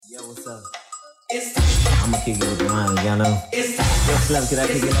Yo, what's up? I'ma kick it with mine, y'all know. Yo, Slim, can I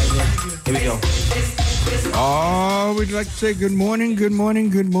kick it like that? Here we go. Oh, we'd like to say good morning, good morning,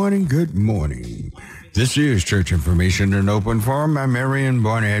 good morning, good morning. This is Church Information in Open Forum. I'm Marion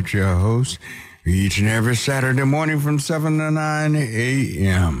Barnett, your host, each and every Saturday morning from 7 to 9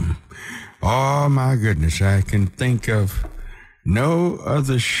 a.m. Oh, my goodness, I can think of no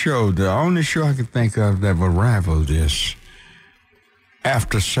other show. The only show I can think of that would rival this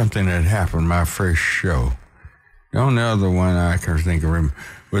after something that happened, my first show. The only other one I can think of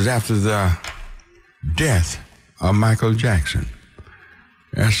was after the death of Michael Jackson.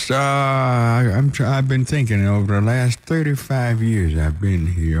 That's, I've been thinking over the last 35 years I've been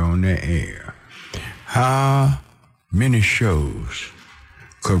here on the air, how many shows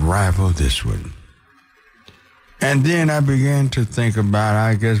could rival this one? And then I began to think about,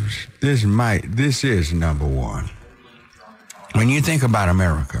 I guess this is number one. When you think about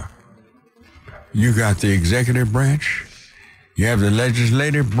America, you got the executive branch, you have the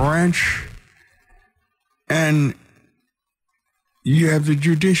legislative branch, and you have the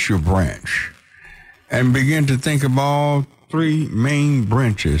judicial branch. And begin to think of all three main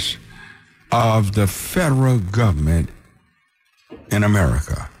branches of the federal government in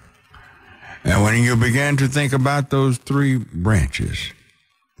America. And when you began to think about those three branches,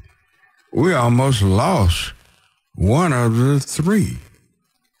 we almost lost one of the three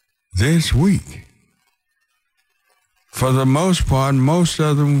this week. For the most part, most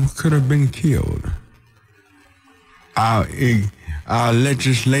of them could have been killed. Our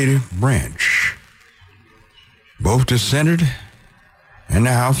legislative branch, both the Senate and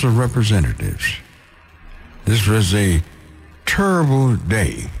the House of Representatives. This was a terrible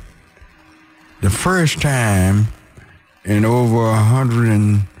day. The first time in over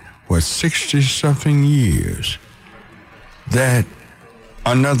 60-something years that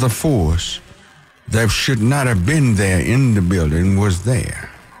another force that should not have been there in the building was there.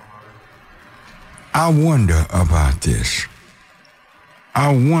 I wonder about this.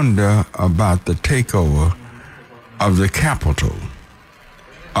 I wonder about the takeover of the Capitol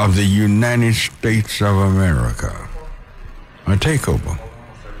of the United States of America. A takeover.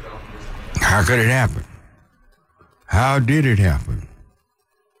 How could it happen? How did it happen?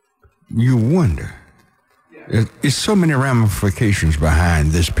 You wonder. There's so many ramifications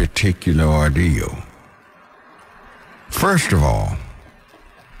behind this particular ordeal. First of all,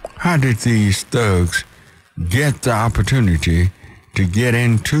 how did these thugs get the opportunity to get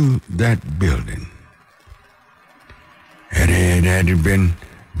into that building? Had it been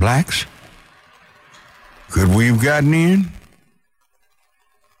blacks? Could we have gotten in?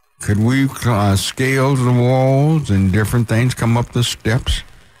 Could we scale the walls and different things, come up the steps?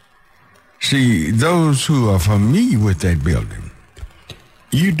 See, those who are familiar with that building,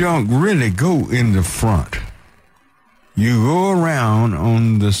 you don't really go in the front. You go around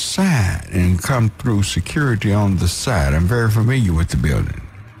on the side and come through security on the side. I'm very familiar with the building.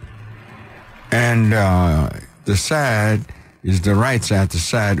 And the side is the right side. The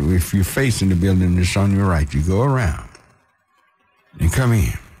side, if you're facing the building, it's on your right. You go around and come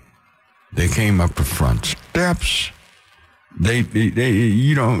in. They came up the front steps.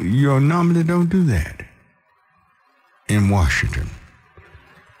 You normally don't do that in Washington.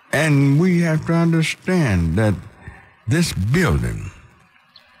 And we have to understand that this building,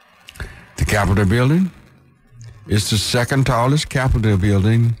 the Capitol building, is the second tallest Capitol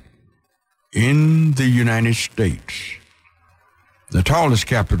building in the United States. The tallest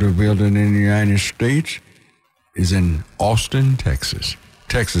Capitol building in the United States is in Austin, Texas.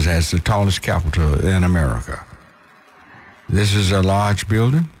 Texas has the tallest Capitol in America. This is a large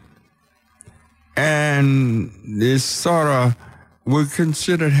building, and it's we're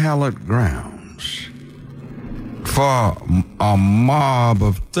considered hallowed grounds for a mob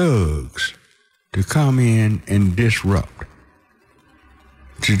of thugs to come in and disrupt,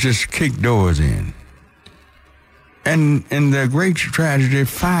 to just kick doors in. And in the great tragedy,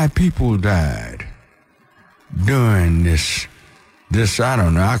 5 people died during this, I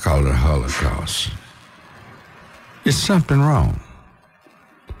don't know, I call it a Holocaust. Is something wrong?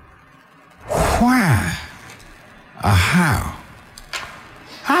 Why? How?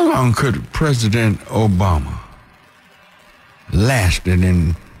 How long could President Obama lasted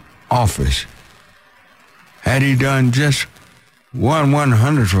in office had he done just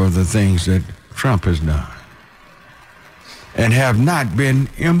 1/100th of the things that Trump has done and have not been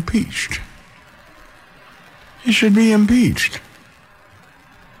impeached? He should be impeached.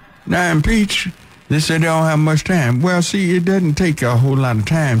 Now, impeach, they say they don't have much time. Well, see, it doesn't take a whole lot of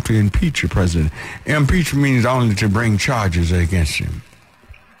time to impeach a president. Impeach means only to bring charges against him.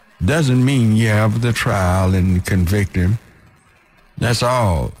 Doesn't mean you have the trial and convict him. That's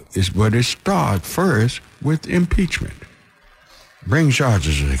all. But it starts first with impeachment. Bring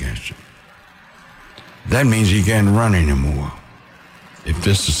charges against him. That means he can't run anymore if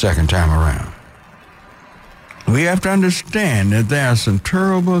this is the second time around. We have to understand that there are some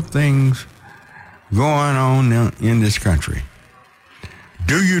terrible things going on in this country.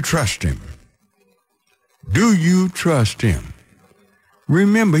 Do you trust him? Do you trust him?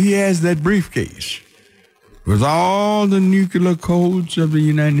 Remember, he has that briefcase with all the nuclear codes of the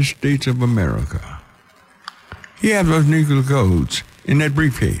United States of America. He has those nuclear codes in that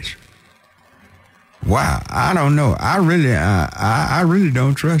briefcase. Wow, I don't know. I really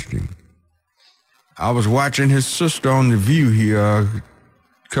don't trust him. I was watching his sister on The View here a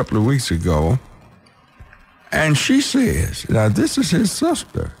couple of weeks ago, and she says, now this is his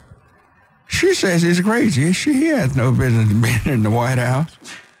sister. She says it's crazy. He has no business being in the White House.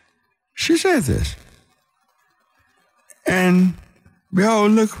 She said this. And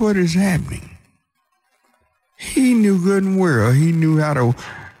behold, look what is happening. He knew good and well. He knew how to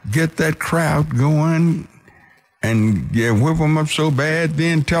get that crowd going and whip them up so bad,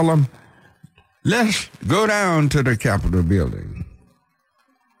 then tell them, let's go down to the Capitol building.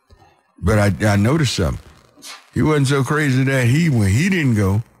 But I noticed something. He wasn't so crazy that he didn't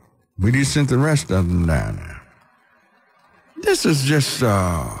go, but he sent the rest of them down there. This is just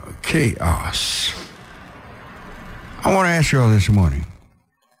chaos. I want to ask you all this morning,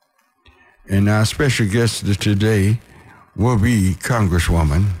 and our special guest today will be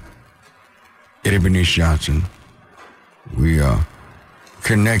Congresswoman Eddie Bernice Johnson. We are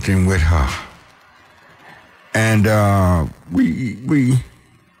connecting with her. And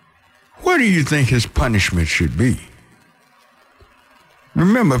what do you think his punishment should be?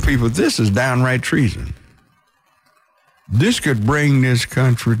 Remember, people, this is downright treason. This could bring this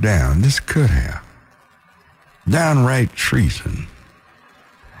country down. This could have. Downright treason.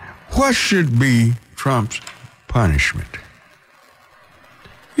 What should be Trump's punishment?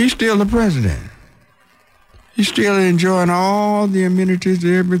 He's still the president. He's still enjoying all the amenities,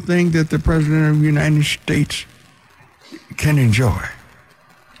 everything that the president of the United States can enjoy.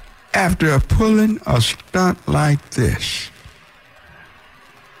 After pulling a stunt like this,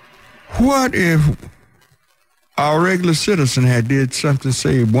 what if a regular citizen had did something,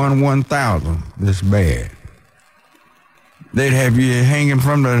 say, 1/1000 this bad? They'd have you hanging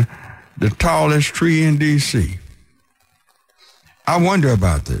from the tallest tree in D.C. I wonder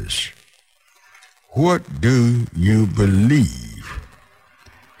about this. What do you believe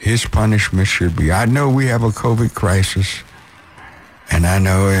his punishment should be? I know we have a COVID crisis, and I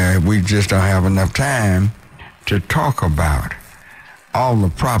know we just don't have enough time to talk about all the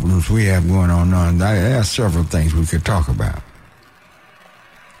problems we have going on. There are several things we could talk about.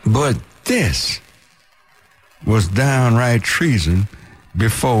 But this was downright treason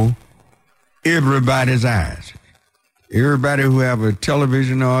before everybody's eyes. Everybody who have a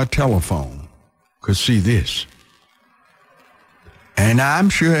television or a telephone could see this. And I'm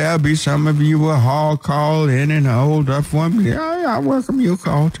sure there'll be some of you will all call in and hold up for me. I welcome your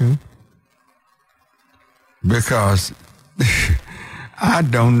call too. Because I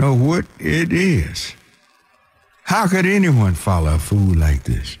don't know what it is. How could anyone follow a fool like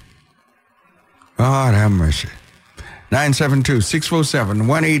this? God have mercy.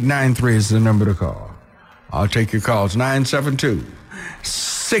 972-647-1893 is the number to call. I'll take your calls.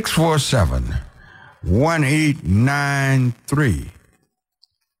 972-647-1893.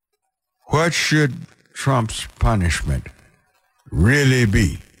 What should Trump's punishment really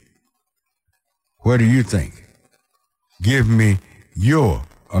be? What do you think? Give me your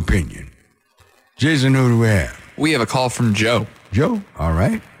opinion. Jason, who do we have? We have a call from Joe. Joe? All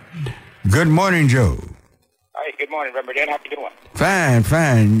right. Good morning, Joe. Hey, good morning, Reverend Dan. How you doing?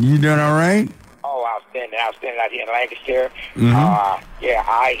 Fine. You doing all right? Oh, outstanding out here in Lancaster. Mm-hmm.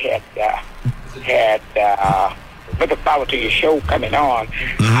 I had looking forward to your show coming on.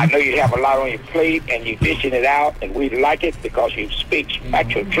 Mm-hmm. I know you have a lot on your plate, and you're dishing it out, and we like it because you speak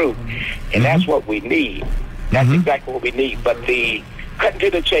factual truth, and that's what we need. That's exactly what we need. But cutting to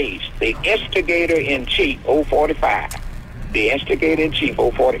the chase, the instigator-in-chief, 045. The instigator-in-chief,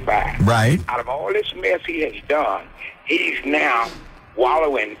 045. Right. Out of all this mess he has done, he's now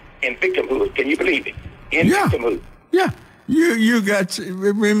wallowing in victimhood. Can you believe it? Victimhood. Yeah. You got to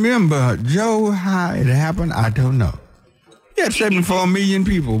remember, Joe, how it happened, I don't know. Yeah, 74 million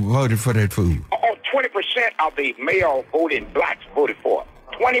people voted for that food. 20% of the male voting blacks voted for it.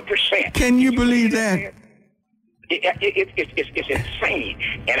 20%. Can you believe that? It's insane.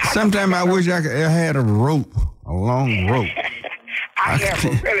 And sometimes I wish I had a rope, a long rope. I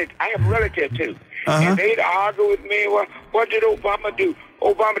have a relative too. And they'd argue with me, well, what did Obama do?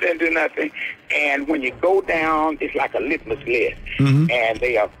 Obama didn't do nothing. And when you go down, it's like a litmus list. And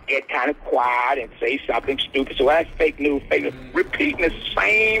they get kind of quiet and say something stupid. So that's fake news. Repeating the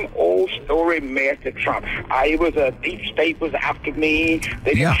same old story mess to Trump. It was a deep state was after me.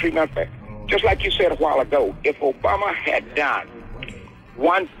 They didn't treat me fair. Just like you said a while ago, if Obama had done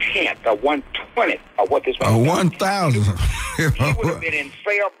 1/10 or 1/20 of what this was, 1,000. He would have been in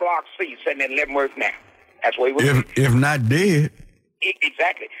cell block C, sitting in Leavenworth now. That's where he was. If not dead.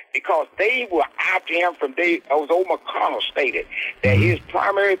 Exactly, because they were after him from day. Old McConnell stated that his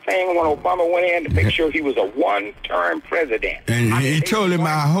primary thing when Obama went in to make sure he was a one-term president. And he told him,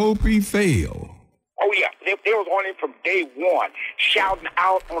 I hope he failed. Oh, yeah. They was on him from day one, shouting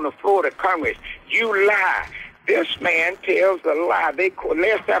out on the floor of Congress, you lie. This man tells a lie.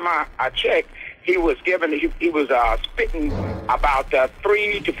 Last time I checked, he was spitting about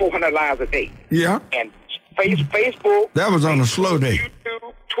 300 to 400 lies a day. Yeah. And Facebook. That was on a slow day.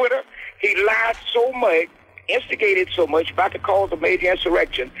 YouTube, Twitter. He lied so much, instigated so much, about to cause a major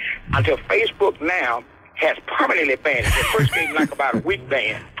insurrection, until Facebook now has permanently banned him. It first came like about a week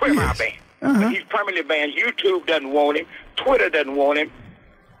ban, 20-mile ban. But he's permanently banned. YouTube doesn't want him. Twitter doesn't want him.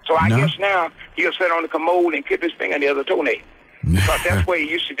 So I guess now he'll sit on the commode and keep his finger in the other toenail. Because that's where he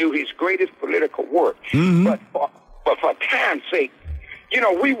used to do his greatest political work. But for time's sake,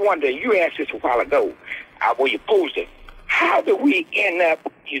 we wonder, you asked this a while ago, where you posed it, how do we end up,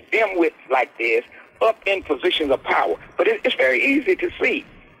 you dimwits like this, up in positions of power? But it's very easy to see.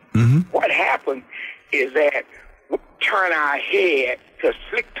 What happened is that we turn our head to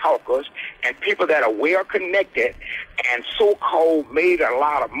slick talkers and people that are well connected and so-called made a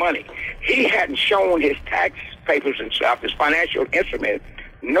lot of money. He hadn't shown his tax papers and stuff, his financial instruments.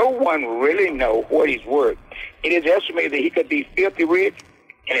 No one really know what he's worth. It is estimated that he could be filthy rich,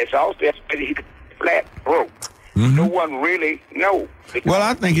 and it's also estimated he could be flat broke. No one really knows. Well,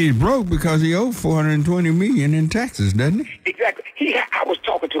 I think he's broke because he owed $420 million in taxes, doesn't he? Exactly. I was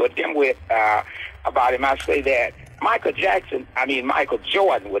talking to a dimwit about him. I say that Michael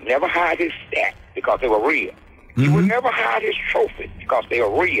Jordan would never hide his stats because they were real. He would never hide his trophies because they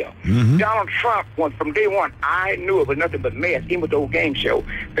were real. Donald Trump, from day one, I knew it was nothing but mess, even with the old game show,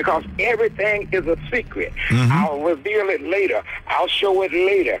 because everything is a secret. I'll reveal it later. I'll show it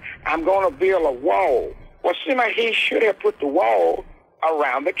later. I'm going to build a wall. Well, seems like he should have put the wall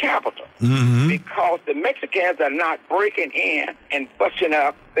around the Capitol because the Mexicans are not breaking in and busting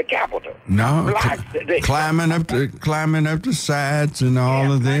up the Capitol. No, climbing up the sides and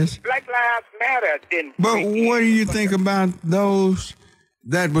all of this. Black Lives Matter didn't. But what do you think about those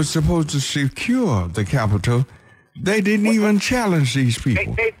that were supposed to secure the Capitol? They didn't even challenge these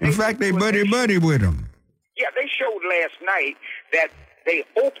people. In fact, they buddy with them. Yeah, they showed last night that they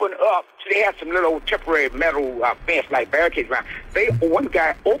opened up. They had some little temporary metal fence like barricades around. One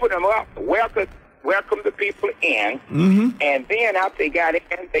guy opened them up, welcomed the people in, and then after they got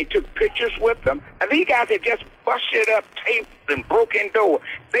in, they took pictures with them. And these guys had just busted up tapes and broken doors.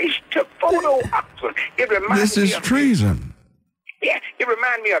 They took photos of them. This is treason. Yeah, it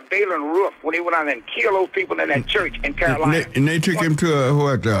reminded me of Dalen Roof when he went out and killed those people in that church in Carolina. And they took him to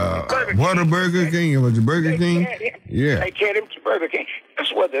Burger King? It was a Burger King? Yeah. They carried him to Burger King.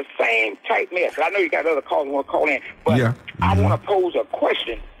 This was the same type mess. I know you got other callers who want to call in, but I want to pose a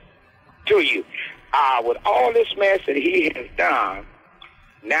question to you. With all this mess that he has done,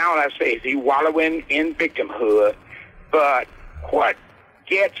 now I say, is he wallowing in victimhood? But what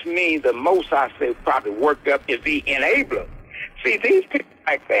gets me the most, I say, probably worked up is the enabler. See, these people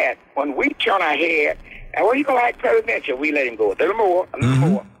like that, when we turn our head, and when you go like presidential, we let him go a little more.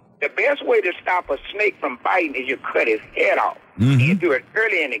 The best way to stop a snake from biting is you cut his head off. You do it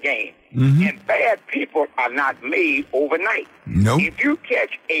early in the game. And bad people are not made overnight. Nope. If you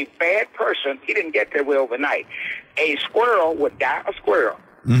catch a bad person, he didn't get that way overnight. A squirrel would die a squirrel.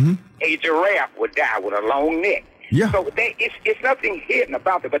 A giraffe would die with a long neck. Yeah. So it's nothing hidden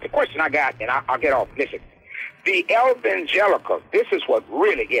about it. But the question I got, and I'll get off, listen. The evangelicals, this is what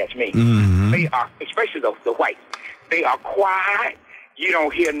really gets me. They are, especially the whites, they are quiet. You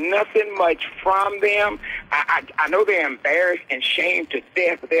don't hear nothing much from them. I know they're embarrassed and shamed to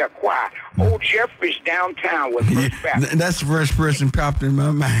death, but they are quiet. Old Jeffries downtown was First Baptist. That's the first person popped in my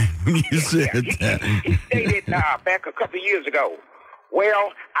mind when you said that. He stated back a couple of years ago,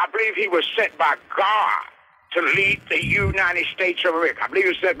 well, I believe he was sent by God to lead the United States of America. I believe he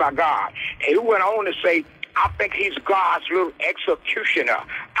was sent by God. And he went on to say, I think he's God's little executioner.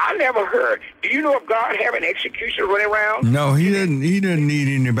 I never heard. Do you know of God having executioner running around? No, he doesn't need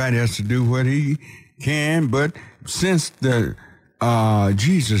anybody else to do what he can. But since the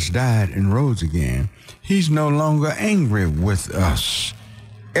Jesus died and rose again, he's no longer angry with us.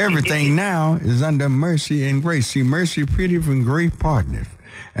 Everything now is under mercy and grace. See, mercy, pity, and grace partners.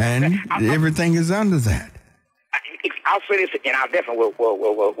 And everything is under that. I'll say this, and I definitely will close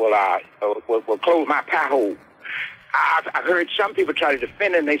my pie hole. I've heard some people try to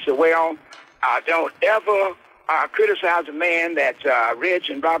defend it, and they say, well, don't ever criticize a man that's rich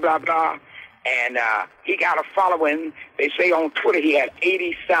and blah, blah, blah. And he got a following. They say on Twitter he had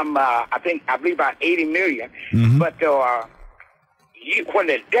 80-some, I believe about 80 million. Mm-hmm. But when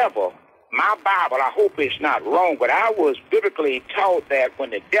the devil, my Bible, I hope it's not wrong, but I was biblically taught that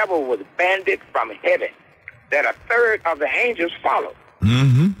when the devil was banded from heaven, that a third of the angels followed.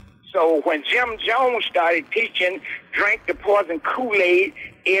 Mm-hmm. So when Jim Jones started teaching, drink the poison Kool-Aid,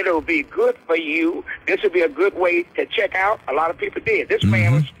 it'll be good for you, this would be a good way to check out, a lot of people did. This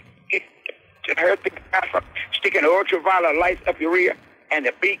man was sticking ultraviolet lights up your ear, and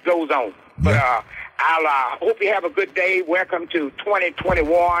the beat goes on. But I'll hope you have a good day. Welcome to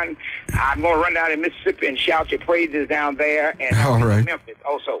 2021. I'm going to run down to Mississippi and shout your praises down there, and Memphis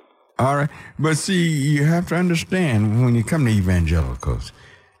also. All right. But see, you have to understand, when you come to evangelicals,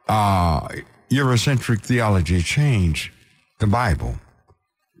 Eurocentric theology changed the Bible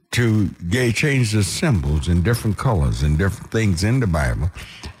to change the symbols in different colors and different things in the Bible.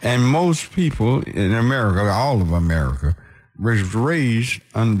 And most people in America, all of America, was raised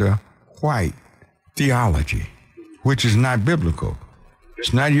under white theology, which is not biblical.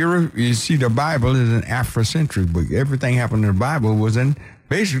 It's not Europe. You see, the Bible is an Afrocentric book. Everything happened in the Bible was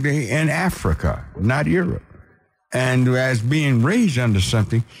basically in Africa, not Europe. And as being raised under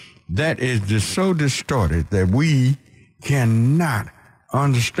something that is just so distorted that we cannot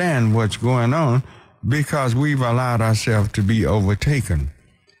understand what's going on because we've allowed ourselves to be overtaken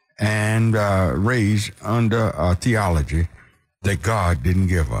and raised under a theology that God didn't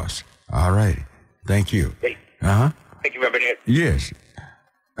give us. All right. Thank you. Thank you, Reverend Ed. Yes.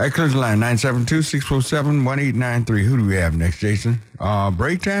 That close the line, 972-647-1893. Who do we have next, Jason?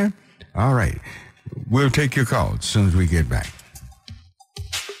 Break time? All right. We'll take your call as soon as we get back.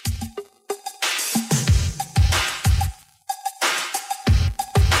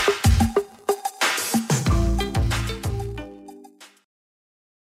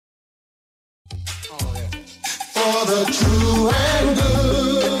 For the true and good.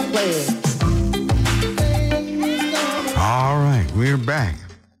 All right, we're back.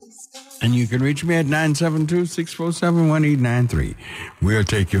 And you can reach me at 972-647-1893. We'll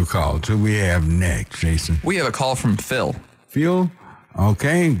take your call. So we have next, Jason. We have a call from Phil. Phil?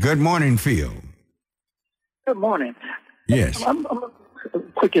 Okay. Good morning, Phil. Good morning. Yes.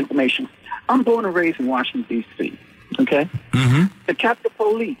 Quick information. I'm born and raised in Washington, D.C., okay? Mm-hmm. The Capitol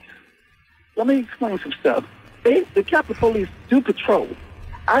Police, let me explain some stuff. The Capitol Police do patrol.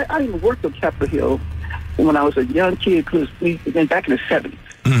 I even worked on Capitol Hill when I was a young kid, because we been back in the 70s.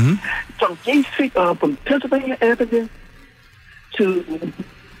 Mm-hmm. From D.C., from Pennsylvania Avenue to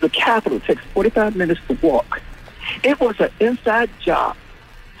the Capitol, it takes 45 minutes to walk. It was an inside job.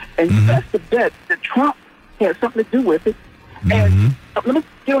 And you best to bet that Trump had something to do with it. And let me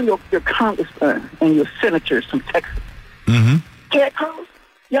get on your congressman and your senators from Texas. Ted Cruz,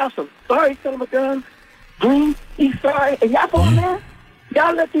 y'all some sorry son of a gun, green, east side, and y'all going there?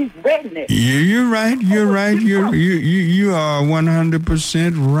 Y'all let these rednecks. You're right. You're right. You are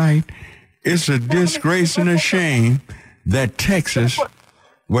 100% right. It's a disgrace and a shame that Texas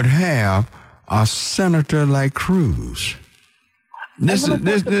would have a senator like Cruz. This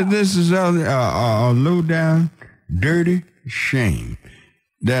is a low down, dirty shame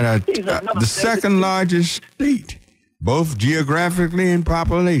that the second largest state, both geographically and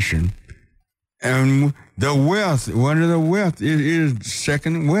population, and the wealth, one of the wealth is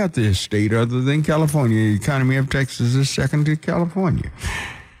second wealthiest state other than California. The economy of Texas is second to California.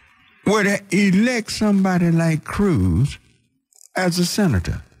 Would elect somebody like Cruz as a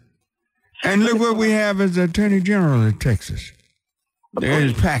senator. And look what we have as Attorney General of Texas.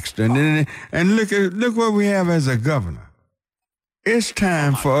 There's Paxton. And look what we have as a governor. It's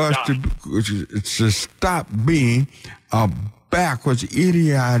time for us to stop being a backwards,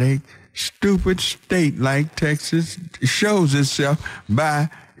 idiotic, stupid state like Texas shows itself by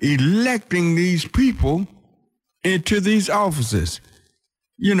electing these people into these offices.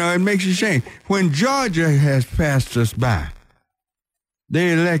 You know, it makes you shame. When Georgia has passed us by,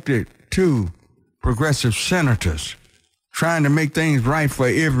 they elected 2 progressive senators trying to make things right for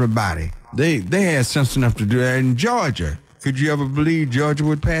everybody. They had sense enough to do that in Georgia. Could you ever believe Georgia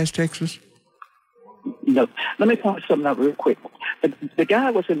would pass Texas? No. Let me point something out real quick. The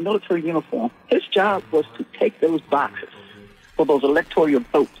guy was in military uniform. His job was to take those boxes for those electoral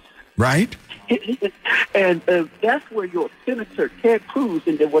votes. Right. And that's where your Senator Ted Cruz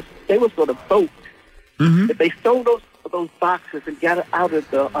and they was going to vote. If they stole those boxes and got it out of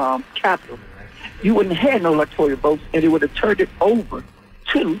the Capitol, you wouldn't have no electoral votes, and they would have turned it over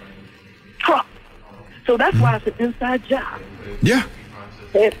to Trump. So that's why it's an inside job. Yeah.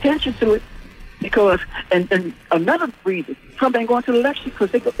 Pay attention to it, because and another reason Trump ain't going to the election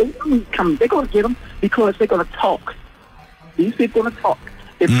because they're going to get him because they're going to talk. These people are going to talk.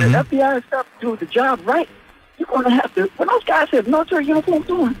 If the FBI stuff do the job right, you're going to have to. When those guys have military uniforms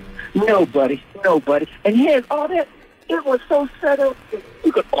on, nobody. And he has all that. It was so set up,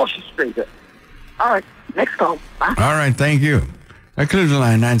 you could orchestrate it. All right, next call. Bye. All right, thank you. That clears the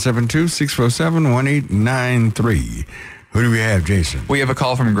line, 972-647-1893. Who do we have, Jason? We have a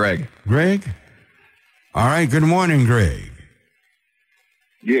call from Greg. Greg? All right, good morning, Greg.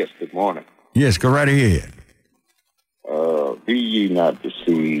 Yes, good morning. Yes, go right ahead. Be ye not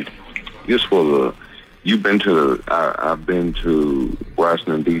deceived. This was I've been to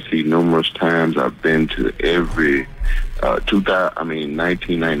Washington, D.C. numerous times. I've been to every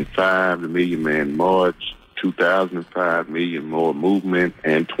 1995, the Million Man March, 2005, Million More Movement,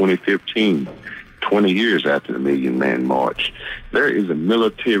 and 2015, 20 years after the Million Man March. There is a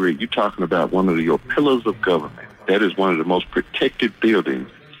military, you're talking about one of your pillars of government. That is one of the most protected buildings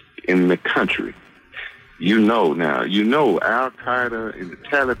in the country. Al-Qaeda and the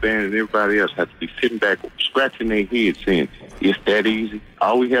Taliban and everybody else have to be sitting back, scratching their heads saying, it's that easy.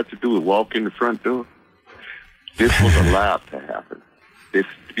 All we have to do is walk in the front door. This was allowed to happen. This,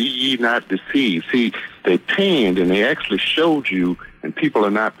 be ye not deceived. See, they panned and they actually showed you, and people are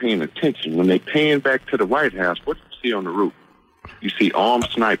not paying attention. When they panned back to the White House, what do you see on the roof? You see armed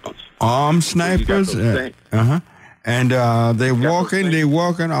snipers. Armed snipers? And they're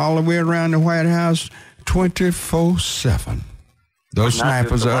walking all the way around the White House 24/7. Those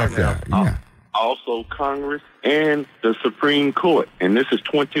snipers are up there. Yeah. Also Congress and the Supreme Court. And this is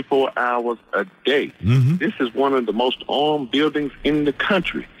 24 hours a day. This is one of the most armed buildings in the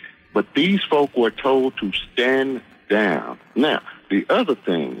country. But these folk were told to stand down. Now, the other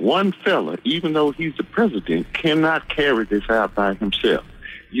thing, one fella, even though he's the president, cannot carry this out by himself.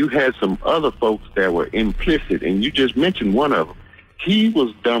 You had some other folks that were implicit, and you just mentioned one of them. He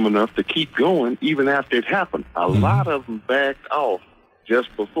was dumb enough to keep going even after it happened. A lot of them backed off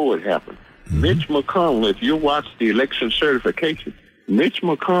just before it happened. Mitch McConnell, if you watch the election certification, Mitch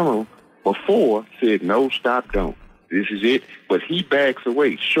McConnell before said, no, stop, don't. This is it. But he backs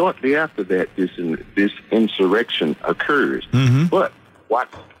away. Shortly after that, this insurrection occurs. But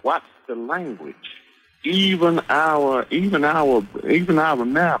what's the language? Even our now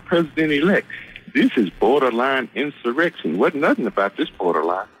president-elect, this is borderline insurrection. Wasn't nothing about this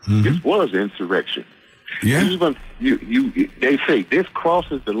borderline. This was insurrection. Yeah. Even they say this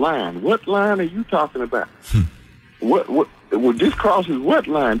crosses the line. What line are you talking about? Well, this crosses what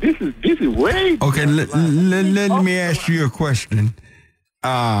line? This is way. Okay, let me ask you a question.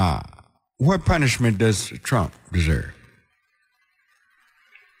 What punishment does Trump deserve?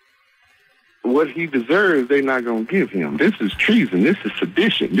 What he deserves, they're not going to give him. This is treason. This is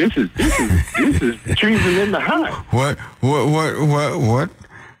sedition. This is treason in the high.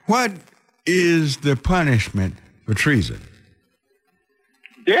 What is the punishment for treason?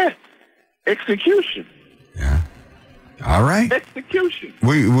 Death, execution. Yeah. All right. Execution.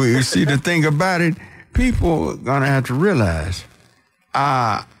 We see the thing about it. People are gonna have to realize.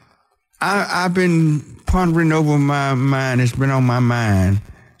 I've been pondering over my mind. It's been on my mind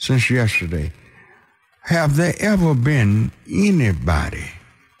since yesterday. Have there ever been anybody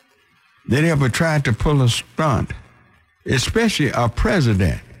that ever tried to pull a stunt, especially a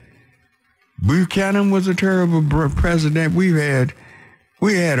president? Buchanan was a terrible president. We had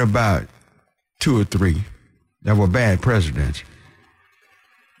about 2 or 3 that were bad presidents.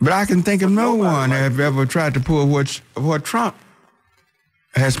 But I can think of no one that have ever tried to pull what Trump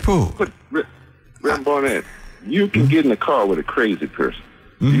has pulled. But, Reverend Barnett, you can get in the car with a crazy person.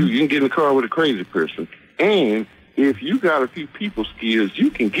 You can get in the car with a crazy person. And if you got a few people skills, you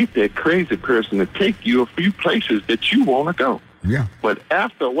can get that crazy person to take you a few places that you want to go. Yeah. But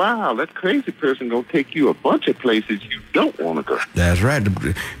after a while, that crazy person going to take you a bunch of places you don't want to go. That's right.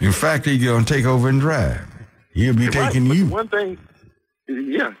 In fact, he's going to take over and drive. He'll be taking you. One thing,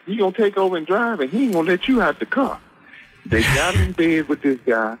 yeah, he's going to take over and drive, and he ain't going to let you out the car. They got in bed with this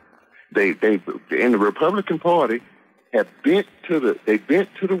guy. They in the Republican Party have bent to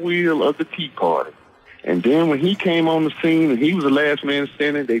the wheel of the Tea Party. And then when he came on the scene and he was the last man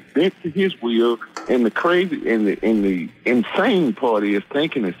standing, they bent to his wheel. And the insane party is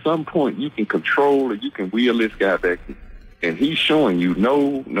thinking at some point you can control or you can wheel this guy back in. and he's showing you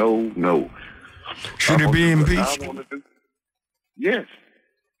no. Should he be impeached? Yes.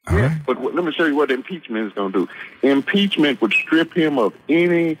 All yes. right. But let me show you what impeachment is going to do. Impeachment would strip him of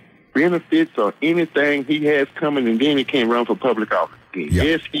any benefits or anything he has coming, and then he can't run for public office again. Yeah.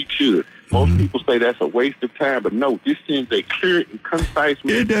 Yes, he should. Most people say that's a waste of time, but no, this sends a clear and concise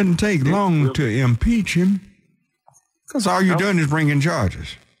message. It doesn't take long to impeach him, because all you're doing is bringing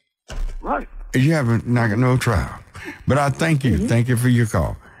charges. Right. You haven't no trial. But I thank you. Thank you for your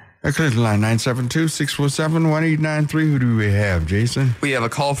call. Clear the line 972-647-1893. Who do we have, Jason? We have a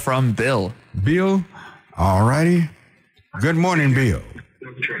call from Bill. Bill? All righty. Good morning, Bill.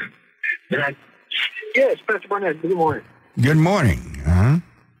 Yes, Pastor Barnett. Good morning. Good morning.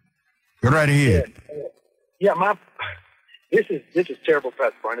 Go right ahead. Yeah, this is terrible,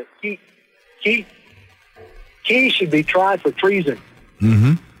 Pastor Barnett. He should be tried for treason.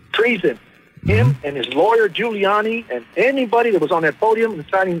 Mm-hmm. Treason. Him and his lawyer Giuliani and anybody that was on that podium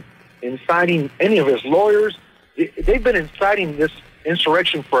inciting any of his lawyers. They've been inciting this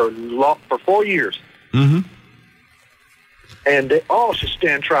insurrection for 4 years. Mm-hmm. And they all should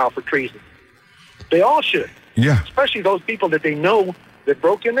stand trial for treason. They all should. Yeah. Especially those people that they know that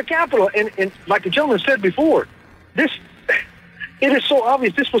broke in the Capitol. And like the gentleman said before, it is so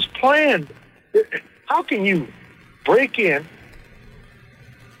obvious this was planned. How can you break in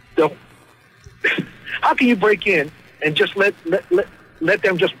how can you break in and just let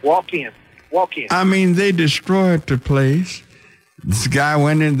them just walk in? I mean, they destroyed the place. This guy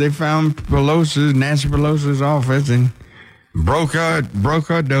went in, they found Nancy Pelosi's office and broke her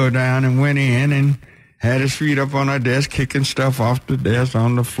door down and went in and had his feet up on her desk, kicking stuff off the desk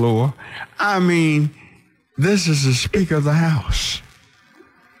on the floor. I mean, this is the Speaker of the House.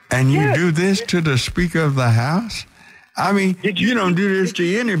 And you do this to the Speaker of the House? I mean, you don't do this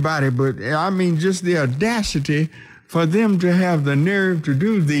to anybody, but I mean, just the audacity for them to have the nerve to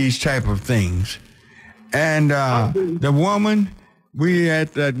do these type of things. And the woman, we had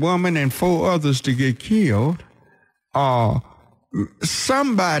that woman and 4 others to get killed.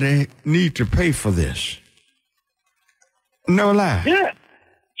 Somebody need to pay for this. No lie. Yeah.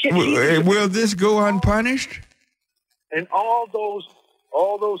 Will this go unpunished? And all those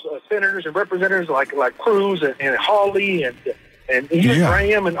senators and representatives like Cruz and Hawley and even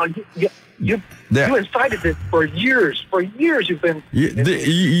Graham and you incited it for years. For years you've been.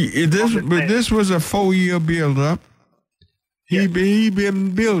 This was a 4-year build-up. He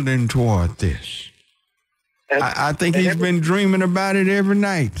been building toward this. And I think he's been dreaming about it every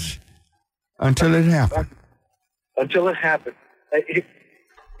night until it happened. Until it happened.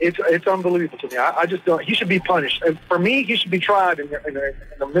 It's unbelievable to me. I just don't. He should be punished. And for me, he should be tried in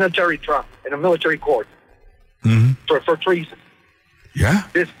a military trial, in a military court for treason. Yeah.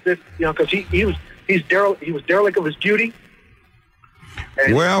 Because he was derelict of his duty.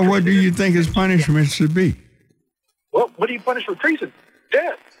 Well, what do you think his punishment should be? Well, what do you punish for treason?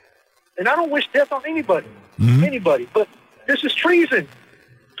 Death. And I don't wish death on anybody. Anybody. But this is treason,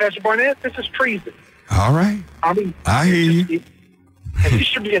 Pastor Barnett. This is treason. All right. I mean, I hear you. And he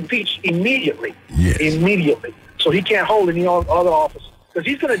should be impeached immediately. Yes. Immediately. So he can't hold any other office. Because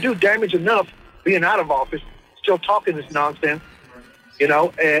he's going to do damage enough being out of office, still talking this nonsense.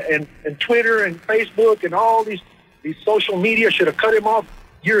 And Twitter and Facebook and all these social media should have cut him off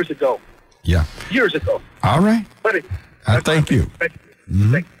years ago. Yeah. Years ago. All right. But thank you. Thank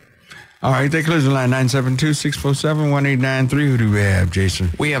you. All right, they close the line 972-647-1893. Who do we have, Jason?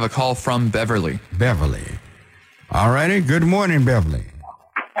 We have a call from Beverly. Beverly. All righty. Good morning, Beverly.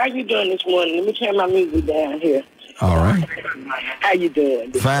 How you doing this morning? Let me turn my music down here. All right. How you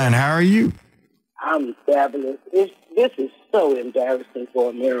doing? Fine. How are you? I'm fabulous. This is so embarrassing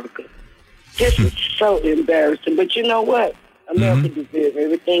for America. This is so embarrassing. But you know what? America deserves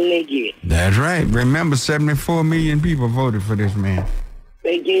everything they get. That's right. Remember, 74 million people voted for this man.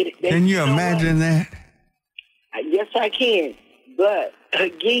 They get it. Can you imagine that? Yes, I can. But,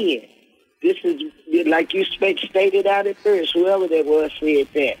 again, this is, like you stated out at first, whoever that was said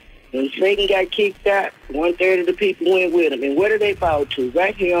that. When Satan got kicked out, 1/3 of the people went with him. And where do they fall to?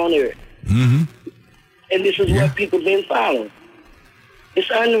 Right here on earth. Mm-hmm. And this is what people been following. It's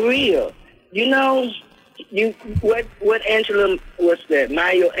unreal. You know, what Angela, what's that?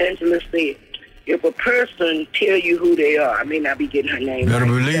 Maya Angelou said. If a person tell you who they are, I may not be getting her name better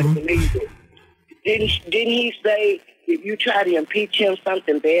right. Believe him. Didn't he say if you try to impeach him,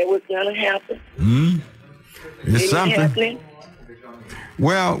 something bad was going to happen? It's something.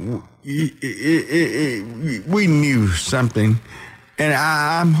 Well, we knew something, and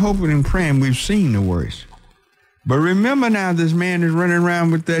I'm hoping and praying we've seen the worst. But remember now, this man is running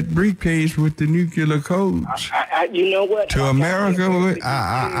around with that briefcase with the nuclear codes. I You know what? To America,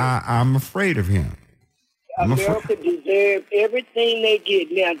 I'm afraid of him. America deserves everything they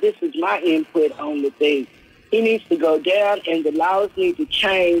get. Now, this is my input on the thing. He needs to go down, and the laws need to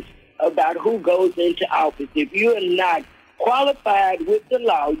change about who goes into office. If you are not qualified with the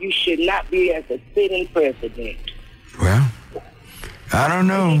law, you should not be as a sitting president. Well, I don't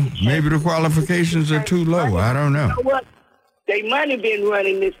know. Maybe the qualifications are too low. I don't know. You know what? They money been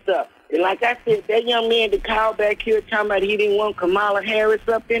running this stuff. And like I said, that young man that called back here talking about he didn't want Kamala Harris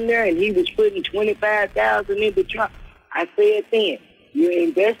up in there and he was putting $25,000 into Trump. I said then, you're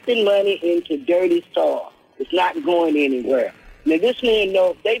investing money into dirty soil. It's not going anywhere. Now, this man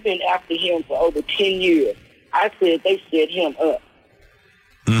knows they've been after him for over 10 years. I said they set him up.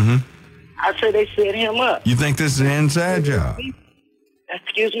 Mm-hmm. I said they set him up. You think this is an inside job?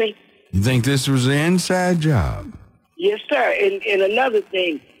 Excuse me? You think this was an inside job? Yes, sir. And another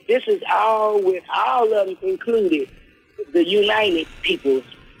thing, this is all with all of them included. The United People's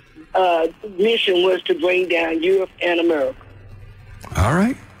mission was to bring down Europe and America. All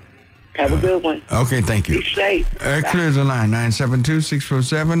right. Have a good one. Okay, thank you. Be safe. Clears the line,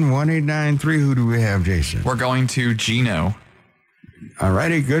 972-647-1893. Who do we have, Jason? We're going to Gino. All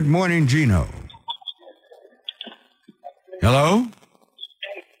righty. Good morning, Gino. Hello?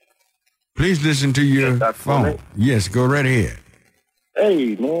 Please listen to your phone. Yes, go right ahead.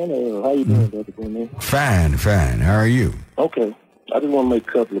 Hey, man. How you doing, Dr. Bonet? Fine. How are you? Okay. I just want to make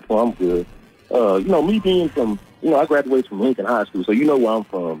a couple of points. I'm good. Me being from, I graduated from Lincoln High School, so you know where I'm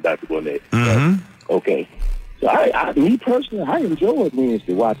from, Dr. Bonet. Mm-hmm. Okay. So me personally, I enjoyed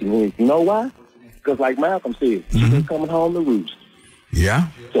Wednesday, watching Wednesday. You know why? Because like Malcolm said, he's coming home to roost. Yeah.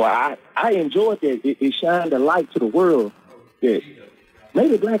 So I enjoyed that. It shined a light to the world that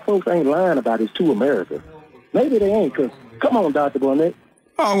maybe black folks ain't lying about this to America. Maybe they ain't, because, come on, Dr. Bonet.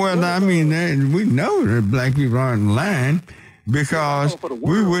 Oh, well, I mean, we know that black people aren't lying because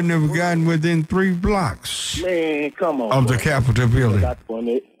we wouldn't have gotten within 3 blocks of the Capitol building.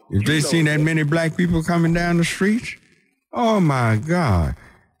 If they seen that many black people coming down the streets, oh, my God.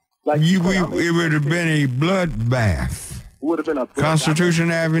 It would have been a bloodbath. Would have been a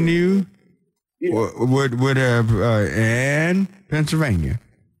Constitution Avenue would have, and Pennsylvania,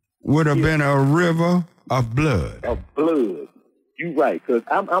 would have been a river of blood. Of blood. You right, because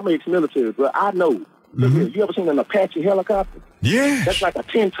I'm ex-military, but I know. You ever seen an Apache helicopter? Yes. That's like a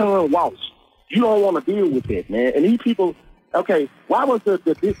 10-ton waltz. You don't want to deal with that, man. And these people, okay, why was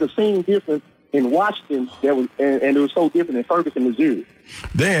the scene different in Washington and it was so different in Ferguson, Missouri?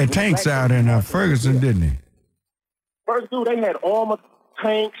 They had tanks out in Ferguson, didn't they? Ferguson, they had armored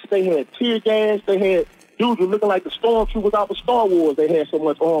tanks, they had tear gas, they had dudes were looking like the stormtroopers out of Star Wars. They had so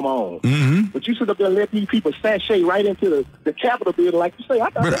much armor on. Mm-hmm. But you sit up there and let these people sashay right into the Capitol building, like you say.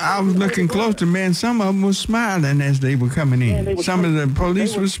 But I was looking closer, man. Some of them was smiling as they were coming in. Man, some of the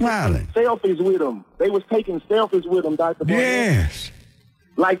police were smiling. Selfies with them. They was taking selfies with them, Dr. Yes.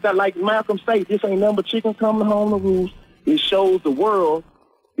 Like that, like Malcolm said, this ain't nothing but chicken coming home to roost. It shows the world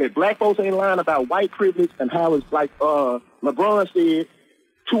that black folks ain't lying about white privilege and how it's like LeBron said,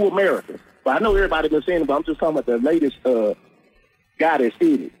 to America. But I know everybody been saying it, but I'm just talking about the latest guy that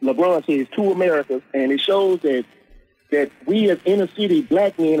said it. LeBron says to America, and it shows that we as inner city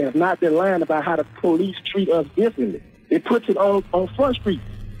black men have not been lying about how the police treat us differently. It puts it on Front Street.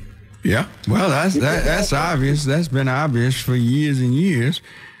 Yeah, well, that's obvious. That's been obvious for years and years.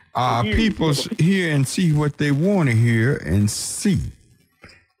 People hear and see what they want to hear and see.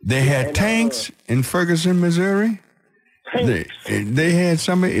 They had tanks in Ferguson, Missouri. They had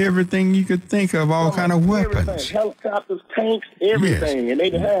some of everything you could think of, all kind of weapons. Helicopters, tanks, everything. Yes. And they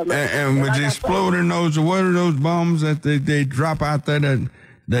didn't have and with exploding those, what are those bombs that they drop out there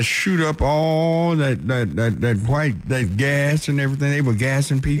that shoot up all that gas and everything? They were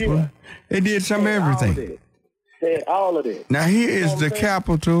gassing people. Yeah. They did some of everything. They had all of that. Now here is the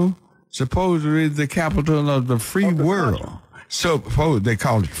capital, supposedly the capital of the free world. So they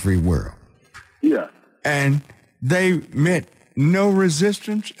called it free world. Yeah. And they met no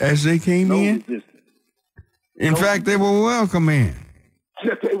resistance as they came in. Resistance. In fact, they were welcome in.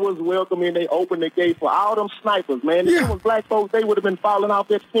 They was welcome in. They opened the gate for all them snipers, man. If it was black folks, they would have been falling off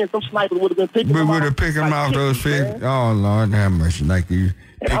that fence. Them snipers would have been picking them off. We would have picked them off those fences. Oh, Lord have mercy, like you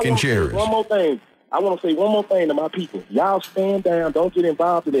picking cherries. One more thing. I want to say one more thing to my people. Y'all stand down. Don't get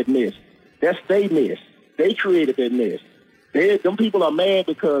involved in that mess. That's their mess. They created that mess. Them people are mad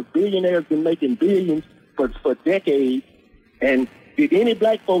because billionaires been making billions for decades, and did any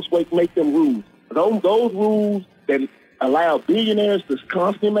black folks make them rules? Those rules that allow billionaires to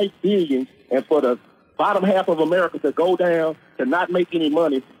constantly make billions, and for the bottom half of America to go down to not make any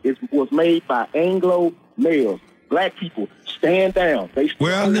money, was made by Anglo males. black people, stand down.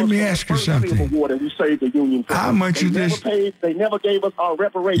 Well, let me ask you something. War that we saved the Union from. How much is this? They never gave us our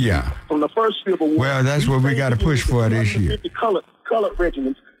reparations from the first Civil War. Well, that's what we got to push for this year. Colored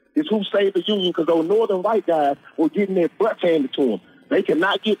regiments is who saved the Union because those northern white guys were getting their butts handed to them. They could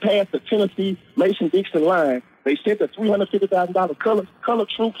not get past the Tennessee Mason-Dixon line. They sent the $350,000 colored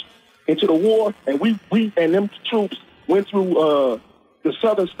troops into the war, and we and them troops went through the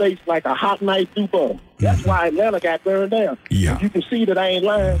southern states like a hot knife through butter. That's why Atlanta got burned down. Yeah. And you can see that I ain't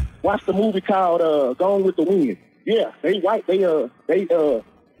lying. Watch the movie called Gone with the Wind. Yeah, they whitewashed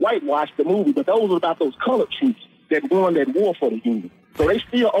the movie, but those are about those colored troops that won that war for the Union. So they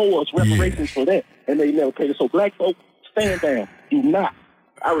still owe us reparations for that, and they never paid it. So black folks, stand down. Do not,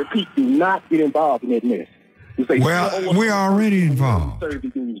 I repeat, do not get involved in that mess. Well, we're already involved.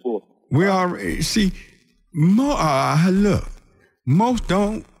 We already, see, look, most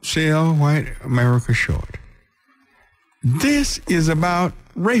don't sell white America short. This is about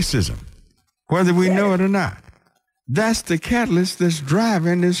racism, whether we know it or not. That's the catalyst that's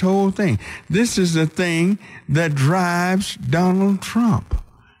driving this whole thing. This is the thing that drives Donald Trump.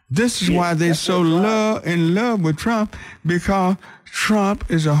 This is why they're so in love with Trump, because Trump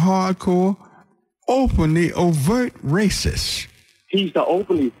is a hardcore, openly overt racist. He's the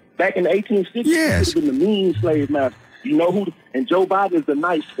openly, back in the 1860s, he would have been the mean slave master. You know who? And Joe Biden is the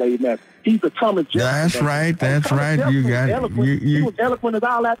nice slave master. He's the Thomas Jefferson. That's right. You got it. He was eloquent as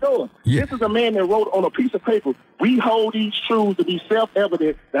all outdoors. Yeah. This is a man that wrote on a piece of paper, we hold these truths to be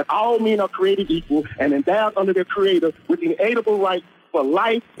self-evident that all men are created equal and endowed under their creator with the inalienable right for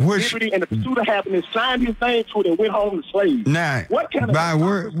life, liberty, and the pursuit of happiness, signed his name to it and went home to slaves. Now,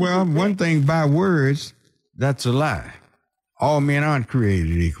 one thing, by words, that's a lie. All men aren't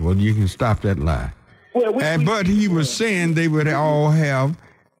created equal. You can stop that lie. But he was saying they would all have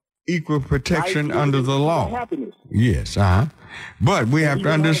equal protection under the law. Yes, But we have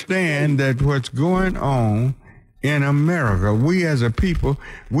to understand that what's going on in America, we as a people,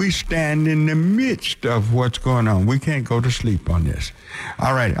 we stand in the midst of what's going on. We can't go to sleep on this.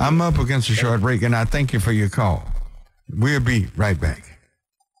 All right, I'm up against a short break, and I thank you for your call. We'll be right back.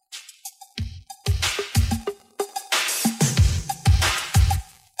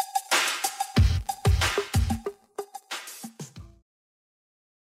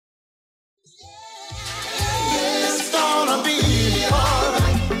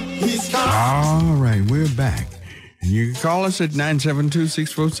 All right, we're back. And you can call us at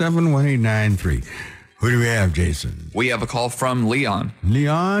 972-647-1893. Who do we have, Jason? We have a call from Leon.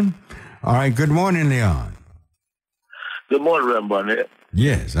 Leon? All right, good morning, Leon. Good morning, Reverend Barnett.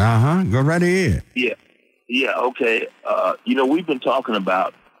 Yes, go right ahead. Yeah, okay. We've been talking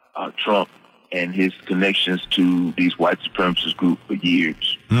about Trump and his connections to these white supremacist groups for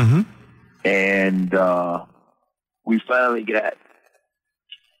years. Mm-hmm. And we finally got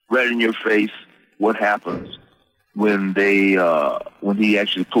right in your face what happens when he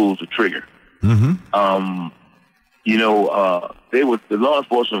actually pulls the trigger. Mm-hmm. The law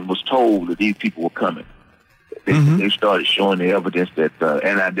enforcement was told that these people were coming. They started showing the evidence that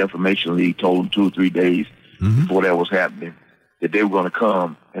Anti-Defamation League told them 2 or 3 days before that was happening that they were going to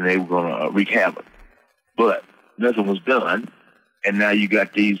come and they were going to wreak havoc. But nothing was done, and now you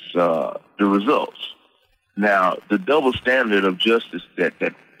got these the results. Now, the double standard of justice that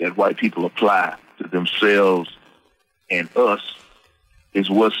white people apply to themselves and us is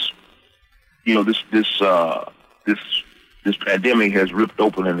what's, this pandemic has ripped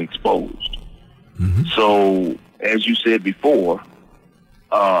open and exposed. Mm-hmm. So, as you said before,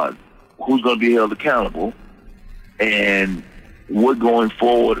 who's going to be held accountable, and what going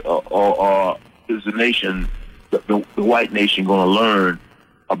forward is the nation, the white nation, going to learn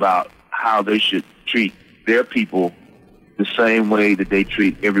about how they should treat their people the same way that they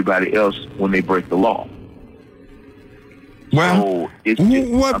treat everybody else when they break the law. Well,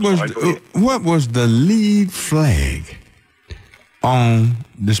 what was the lead flag on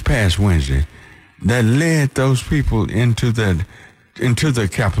this past Wednesday that led those people into the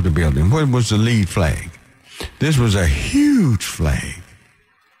Capitol building? What was the lead flag? This was a huge flag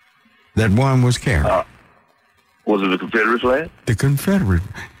that one was carrying. Was it the Confederate flag? The Confederate,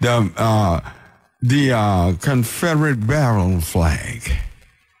 the Confederate battle flag,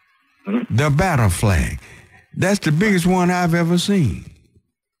 the battle flag. That's the biggest one I've ever seen.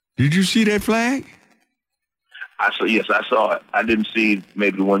 Did you see that flag? Yes, I saw it. I didn't see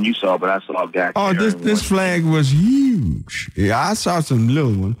maybe the one you saw, but I saw a guy. Oh, this flag was huge. Yeah, I saw some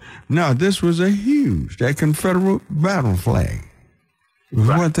little ones. No, this was that Confederate battle flag. Was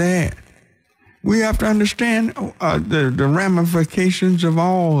what they had. We have to understand the ramifications of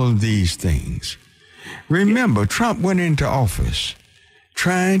all of these things. Remember, Trump went into office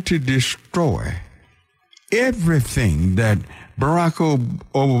trying to destroy everything that Barack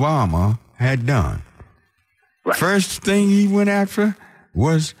Obama had done. Right. First thing he went after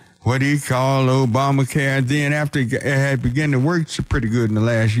was what he called Obamacare. Then after it had begun to work so pretty good in the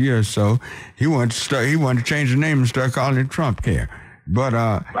last year or so, he wanted to change the name and start calling it Trump Care. But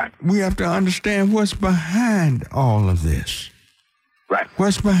we have to understand what's behind all of this. Right.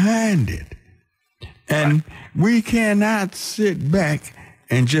 What's behind it. And we cannot sit back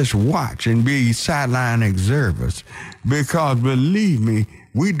and just watch and be sideline observers, because believe me,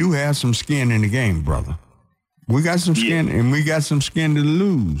 we do have some skin in the game, brother. We got some skin, and we got some skin to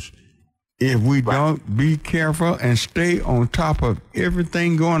lose if we don't be careful and stay on top of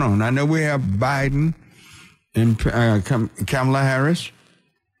everything going on. I know we have Biden and Kamala Harris,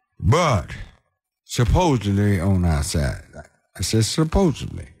 but supposedly on our side. I said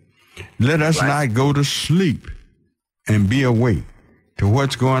supposedly. Let us not go to sleep and be awake to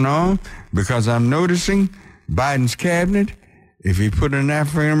what's going on, because I'm noticing Biden's cabinet, if he put an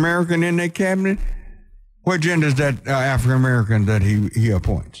African-American in that cabinet, what gender is that African-American that he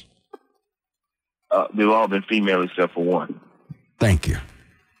appoints? They've all been female except for one. Thank you.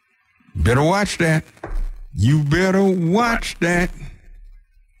 Better watch that. You better watch that.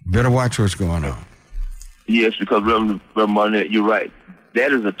 Better watch what's going on. Yes, because Reverend Barnett, you're right.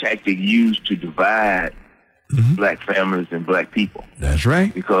 That is a tactic used to divide black families and black people. That's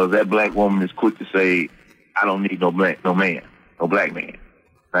right. Because that black woman is quick to say, I don't need no black man.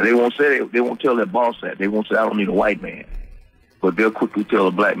 Now they won't say they won't tell their boss that. They won't say I don't need a white man. But they'll quickly tell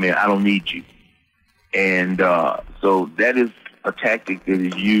a black man, I don't need you. And so that is a tactic that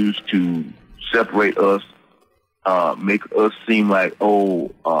is used to separate us, make us seem like,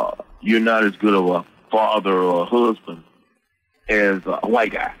 you're not as good of a father or a husband as a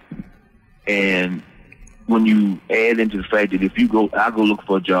white guy. And when you add into the fact that I go look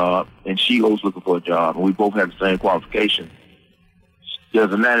for a job and she goes looking for a job and we both have the same qualifications,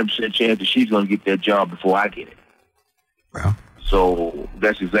 there's a 90% chance that she's going to get that job before I get it. Well, so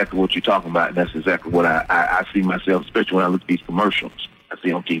that's exactly what you're talking about. That's exactly what I see myself, especially when I look at these commercials I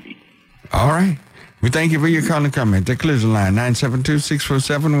see on TV. All right. We thank you for your call and comment. The collision line,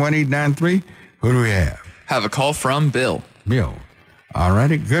 972-647-1893. Who do we have? Have a call from Bill. Bill. All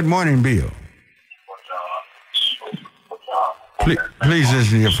righty. Good morning, Bill. Please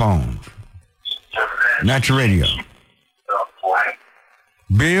listen to your phone. Not your radio.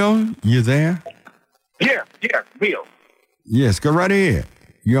 Bill, you there? Yeah, Bill. Yes, go right ahead.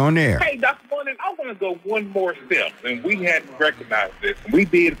 You're on there. Hey, Dr. Morning, I want to go one more step, and we hadn't recognized this. We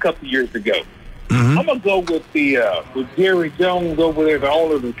did a couple years ago. I'm going to go with with Jerry Jones over there, the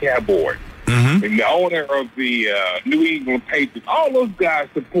owner of the Cowboys, and the owner of the New England Patriots. All those guys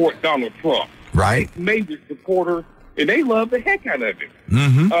support Donald Trump. Right. Major supporters, and they love the heck out of it.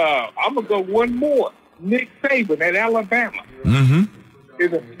 I'm going to go one more. Nick Saban at Alabama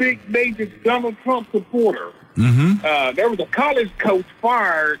is a big, major Donald Trump supporter. There was a college coach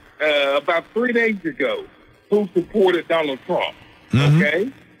fired about 3 days ago who supported Donald Trump.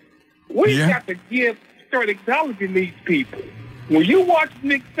 Okay? We got to start acknowledging these people. When you watch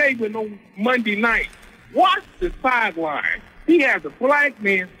Nick Saban on Monday night, watch the sideline. He has a black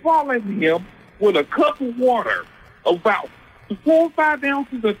man following him with a cup of water, about 4 or 5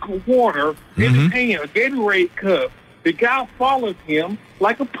 ounces of water in his hand, a Gatorade cup. The guy follows him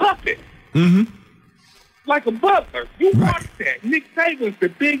like a puppet. Like a butler. You watch that. Nick Saban's the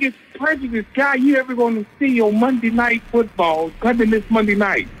biggest prejudiced guy you ever going to see on Monday Night Football coming this Monday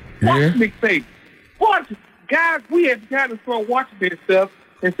night. Watch Nick Saban. Watch. Guys, we have got to start watching this stuff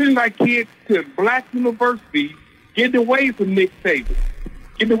and sending our kids to black universities, getting away from Nick Saban,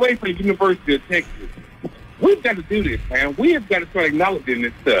 getting away from the University of Texas. We've got to do this, man. We have got to start acknowledging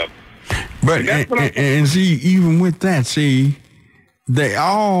this stuff. But, and see, even with that, they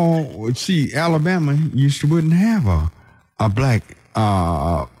all, Alabama wouldn't have a black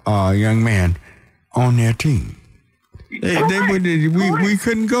young man on their team. We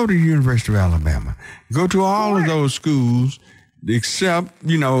couldn't go to the University of Alabama. Go to all of those schools except,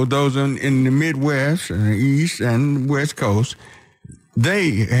 those in the Midwest and the East and West Coast.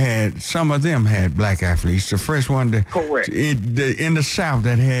 Some of them had black athletes. The first one in the South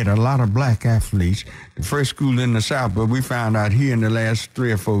that had a lot of black athletes, the first school in the South, but we found out here in the last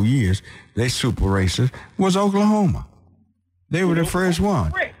 3 or 4 years, they super racist, was Oklahoma. They were the first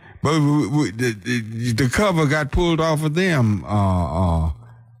one. But the cover got pulled off of them.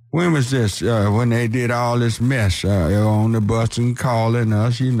 When was this? When they did all this mess on the bus and calling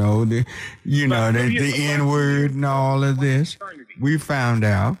us, the N-word and all of this. We found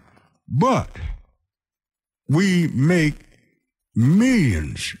out. But we make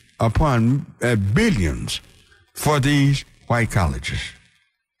millions upon billions for these white colleges.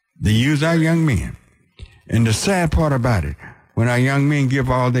 They use our young men. And the sad part about it, when our young men give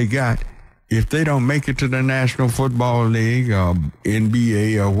all they got, if they don't make it to the National Football League or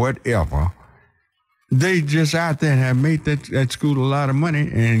NBA or whatever, they just out there have made that school a lot of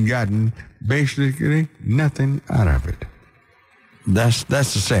money and gotten basically nothing out of it. That's the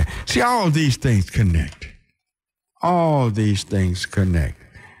sad. See, all these things connect. All these things connect.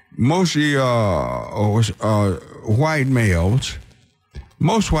 Mostly white males,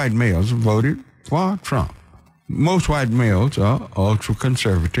 most white males voted for Trump. Most white males are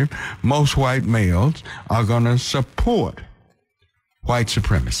ultra-conservative. Most white males are going to support white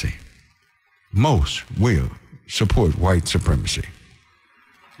supremacy. Most will support white supremacy.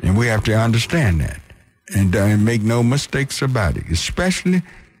 And we have to understand that and make no mistakes about it, especially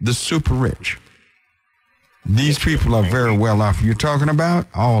the super rich. These people are very well off. You're talking about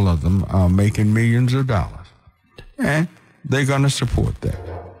all of them are making millions of dollars. And they're going to support that.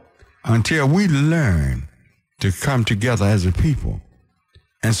 Until we learn to come together as a people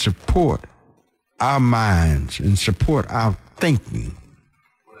and support our minds and support our thinking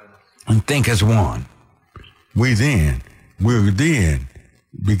and think as one, we'll then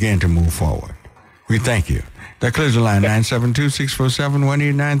begin to move forward. We thank you. That clears the line,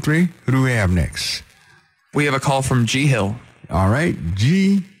 972-647-1893. Who do we have next? We have a call from G. Hill. All right,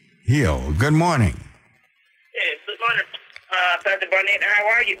 G. Hill. Good morning. Yes, good morning, Pastor Barnett. How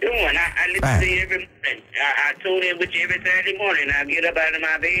are you doing? I listen to you every morning. I tune in with you every Saturday morning. I get up out of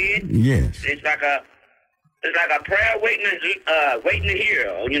my bed. Yes. It's like a prayer waiting to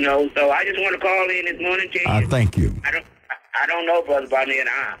hear, you know. So I just want to call in this morning to you. Thank you. I don't know, Brother Barnett.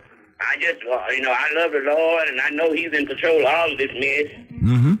 I just, I love the Lord, and I know He's in control of all of this mess.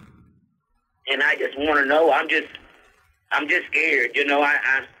 Mm-hmm. And I just want to know. I'm just scared, you know.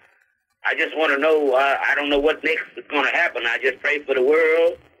 I just want to know. I don't know what next is going to happen. I just pray for the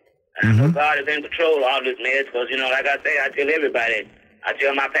world. And I know God is in control of all this mess. Because, you know, like I say, I tell everybody. I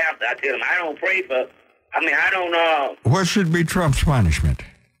tell my pastor. I tell him I don't pray for. I don't know. What should be Trump's punishment?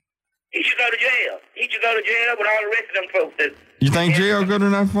 He should go to jail. He should go to jail with all the rest of them folks. You think jail good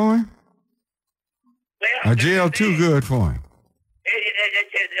enough for him? Well, or jail too good for him?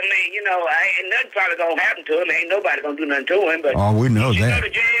 Ain't nothing probably going to happen to him. Ain't nobody going to do nothing to him. But we know he should that. go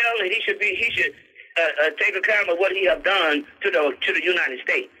to jail, and he should take account of what he have done to the United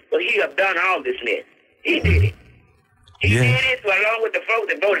States. But he have done all this mess. He did it. He did it along with the folks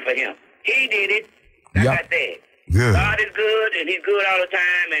that voted for him. He did it. Like I said. Good. God is good, and He's good all the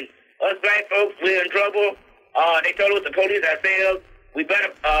time. And us black folks, we're in trouble. They told us to police ourselves. We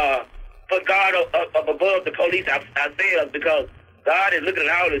better put God up above the police ourselves, because God is looking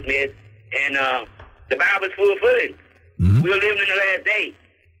at all this mess, and the Bible's full of it. Mm-hmm. We're living in the last days.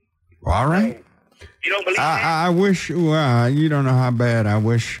 All right. You don't believe that? I wish, you don't know how bad I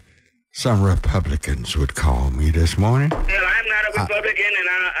wish some Republicans would call me this morning. Well, I'm not a Republican, and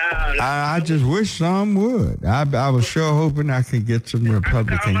I just wish some would. I was sure hoping I could get some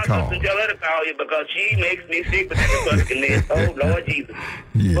Republican calls. I tell her to call you, because she makes me sick with that Republican mess. Oh, Lord Jesus.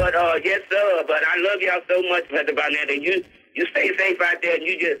 Yeah. But, yes, sir, but I love y'all so much, Pastor Barnett, and you stay safe out there, and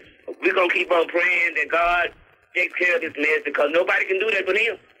we're going to keep on praying that God takes care of this mess, because nobody can do that but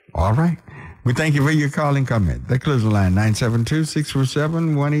Him. All right. We thank you for your call and comment. That closes the line,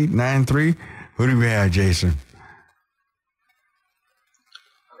 972-647-1893. Who do we have, Jason?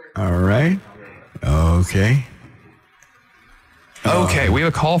 All right. Okay. Okay, we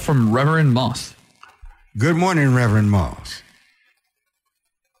have a call from Reverend Moss. Good morning, Reverend Moss.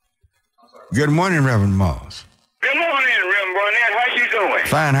 Good morning, Reverend Moss. Good morning, Reverend Barnett. How you doing?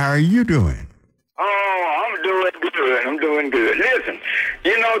 Fine. How are you doing? Oh, I'm doing good. I'm doing good. Listen,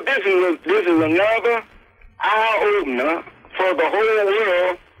 this is another eye-opener for the whole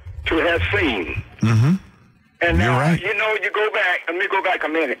world to have seen. Mm-hmm. And You're right. you go back. Let me go back a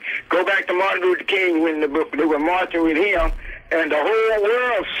minute. Go back to Martin Luther King when they were marching with him, and the whole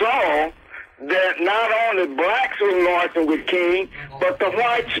world saw that not only blacks were marching with King, but the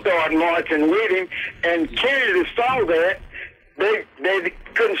whites started marching with him. And Kennedy saw that. They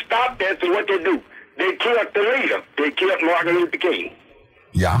couldn't stop that, so what they do? They killed the leader. They killed Martin Luther King.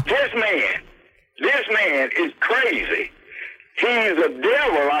 Yeah. This man is crazy. He's a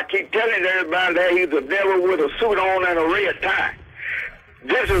devil. I keep telling everybody that he's a devil with a suit on and a red tie.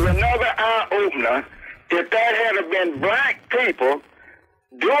 This is another eye-opener. If that had been black people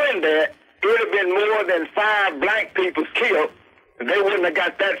doing that, it would have been more than 5 black people killed. They wouldn't have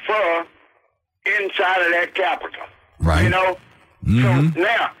got that far inside of that Capitol. Right. So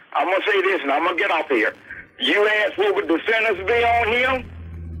now, I'm going to say this, and I'm going to get off here. You asked what would the sentence be on him?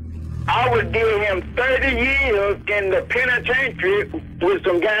 I would give him 30 years in the penitentiary with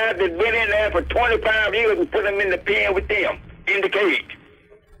some guys that been in there for 25 years and put them in the pen with them, in the cage.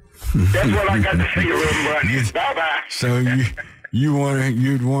 That's what I got to say, Reverend Bunny. Bye-bye. So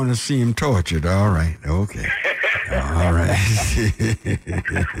you'd want to see him tortured. All right. Okay. All right.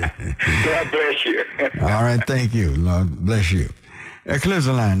 God bless you. All right. Thank you. Lord bless you. Clears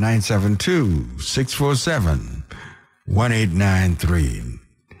the line, 972-647-1893.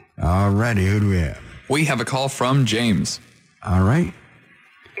 All righty. Who do we have? We have a call from James. All right.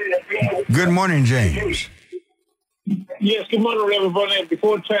 Good morning, James. Yes, good morning, Reverend Burnett.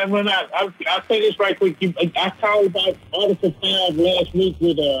 Before time run out, I'll say this right quick. I called about Article 5 last week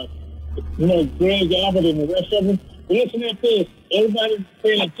with, Greg Abbott and the rest of them. Listen at this. Everybody's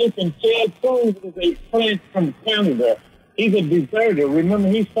paying attention. Ted Cruz is a plant from Canada. He's a deserter. Remember,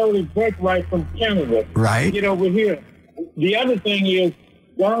 he stole his birthright from Canada. Right. Get over here. The other thing is,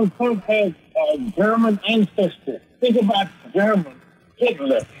 Donald Trump has German ancestors. Think about German,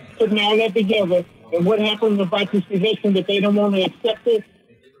 Hitler, putting all that together. And what happens about this election that they don't want to accept it?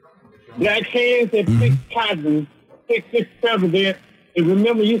 Black hands and six cousins, six president. And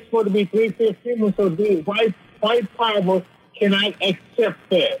remember, you're supposed to be 3/5 human, so the white power cannot accept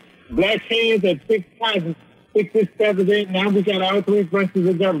that. Black hands and six cousins, six president. Now we got all three branches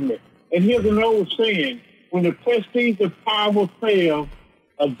of government. And here's an old saying: when the prestige of power fails,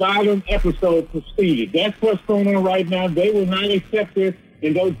 a violent episode proceeded. That's what's going on right now. They will not accept this.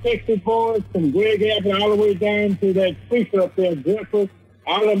 And those Texas boys, from Greg Abbott all the way down to that preacher up there, Griffith,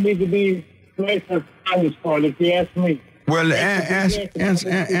 all of them need to be placed as Congress part, if you ask me. Well,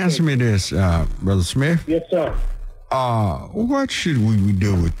 answer me this, Brother Smith. Yes, sir. What should we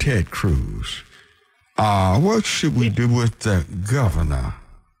do with Ted Cruz? What should we do with the governor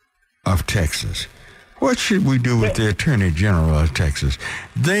of Texas? What should we do with the Attorney General of Texas?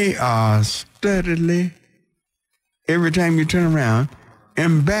 They are steadily, every time you turn around,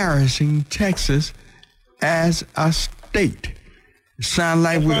 embarrassing Texas as a state. Sound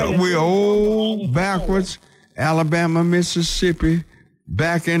like we're old backwards, Alabama, Mississippi,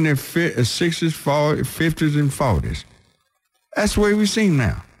 back in the 60s, 50s, and 40s. That's the way we seem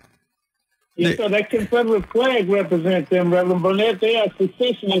now. Yes, so that Confederate flag represents them, Reverend Burnett. They are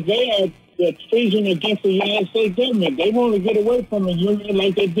secessionists. They are treason against the United States government. They want to get away from the Union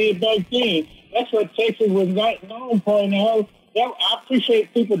like they did back then. That's what Texas was not known for in the whole. I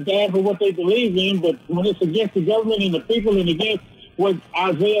appreciate people dying for what they believe in, but when it's against the government and the people and against what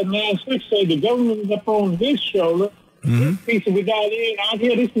Isaiah 9:6 say, the government is up on his shoulder. This piece that we got in, out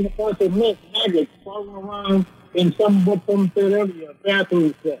here, this is the first that looks maggots crawling around in some, what someone said earlier,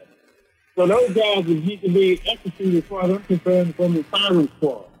 bathroom set. So those guys need to be executed as far as I'm concerned from the firing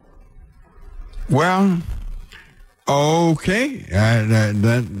squad. Well, okay,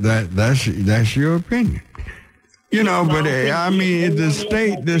 that's your opinion. You know, but I mean, the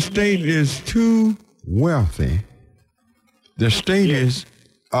state is too wealthy. The state is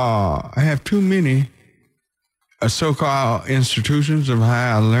have too many so-called institutions of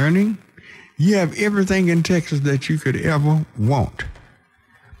higher learning. You have everything in Texas that you could ever want,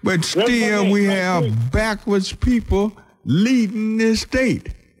 but still we have backwards people leading this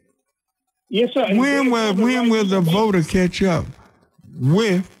state. Yes, sir. When will the voter catch up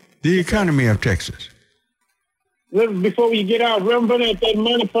with the economy of Texas? Before we get out, remember that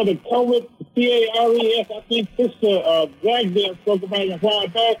money for the COVID, CARES, I think Sister Dragdale spoke about it a while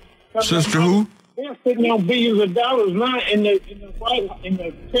back. Sister who? They're sitting on billions of dollars now in the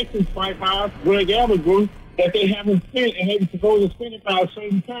Texas White House, Greg Abbott group, that they haven't spent, and they were supposed to spend it by a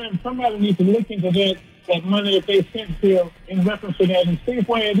certain time. Somebody needs to look into that money that they sent here in reference to that and see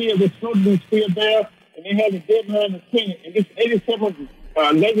where it is. It's supposed to be still there, and they have a deadline in the Senate. And this 87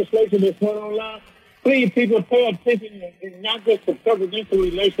 legislation that's going on. Please, people, pay attention, and not just to presidential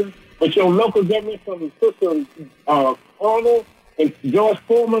relations, but your local government from the Sister Arnold and George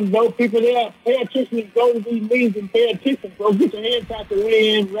Foreman, those people there. Pay attention and go to these meetings and pay attention. Go get your hands out the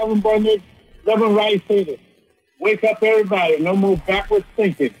way in. Reverend Burnett, Reverend Rice said it. Wake up, everybody. No more backwards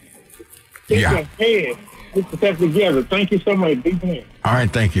thinking. Keep your head. Put yourself together. Thank you so much. Be blessed. All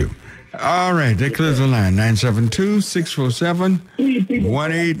right, thank you. All right, that clears the line.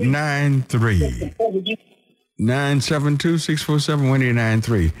 972-647-1893.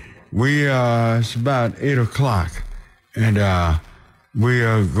 972-647-1893. It's about 8 o'clock, and we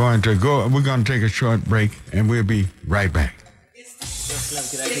are going to go. We're going to take a short break, and we'll be right back. Here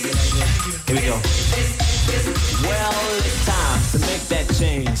we go. Well, it's time to make that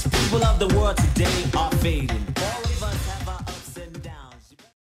change. People of the world today are fading. All of us have our ups and downs.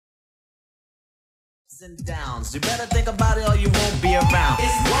 and downs. You better think about it or you won't be around.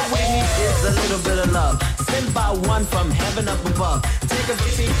 What we need is a little bit of love. Sent by one from heaven up above. Take a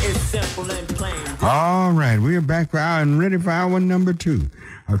pity, it's simple and plain. All right, we are back and ready for hour number 2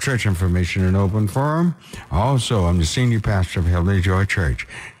 of Church Information in Open Forum. Also, I'm the senior pastor of Heavenly Joy Church.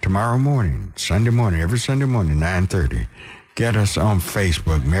 Tomorrow morning, Sunday morning, every Sunday morning, 9:30. Get us on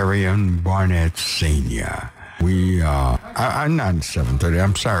Facebook, Marion Barnett Sr. We I'm not 7:30.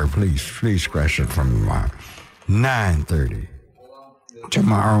 I'm sorry. Please scratch it from your mind. 9:30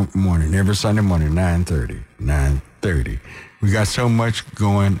 tomorrow morning, every Sunday morning, 9:30. 9:30. We got so much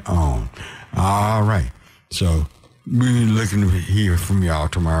going on. All right. So we're looking to hear from y'all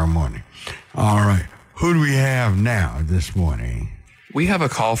tomorrow morning. All right. Who do we have now this morning? We have a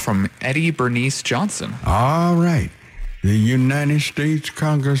call from Eddie Bernice Johnson. All right. The United States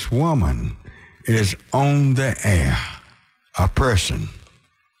Congresswoman is on the air, a person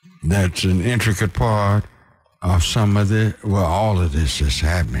that's an intricate part of some of the, well, all of this is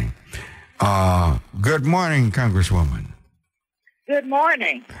happening. Good morning, Congresswoman. Good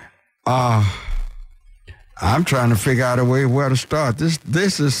morning. I'm trying to figure out a way where to start.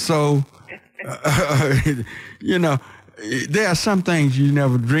 This is so, you know, there are some things you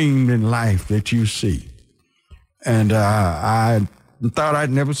never dreamed in life that you see. And I thought I'd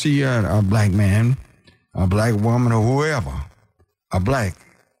never see a black man, a black woman, or whoever, a black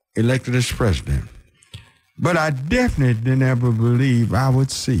elected as president. But I definitely didn't ever believe I would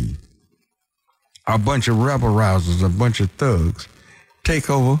see a bunch of rabble-rousers, a bunch of thugs,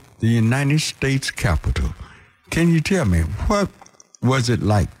 take over the United States Capitol. Can you tell me, what was it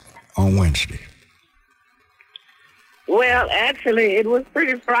like on Wednesday? Well, actually, it was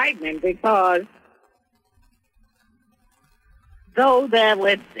pretty frightening because though there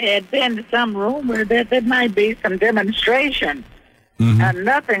had been some rumor that there might be some demonstration,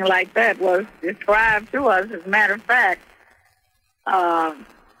 nothing like that was described to us. As a matter of fact,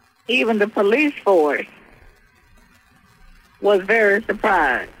 even the police force was very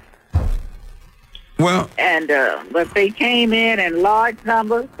surprised. Well, and but they came in large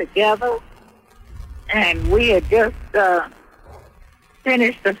numbers together, and we had just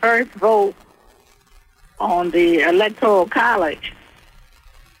finished the first vote on the Electoral College,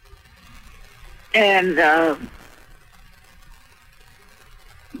 and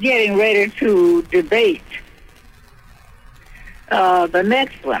getting ready to debate the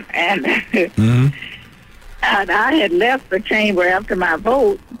next one. And, and I had left the chamber after my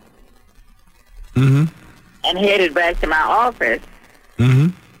vote and headed back to my office.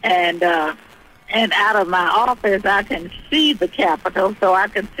 And out of my office, I can see the Capitol, so I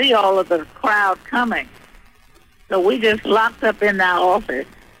can see all of the crowd coming. So we just locked up in our office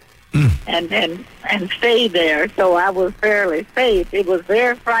and stayed there. So I was fairly safe. It was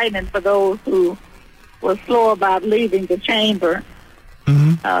very frightening for those who were slow about leaving the chamber.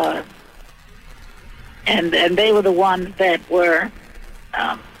 And they were the ones that were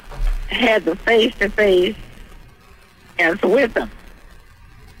had the face-to-face as with them.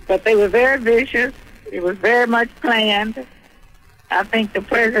 But they were very vicious. It was very much planned. I think the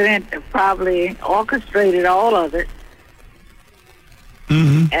president probably orchestrated all of it.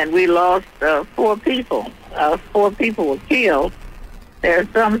 And we lost 4 people. 4 people were killed. There are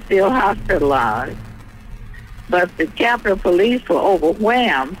some still hospitalized. But the Capitol Police were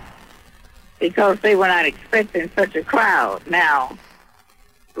overwhelmed because they were not expecting such a crowd. Now,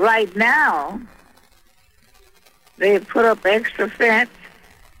 right now, they put up extra fence,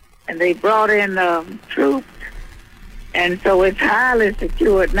 and they brought in troops, and so it's highly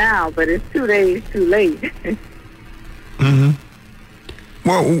secured now, but it's 2 days too late.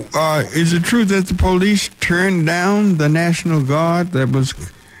 Well, is it true that the police turned down the National Guard that was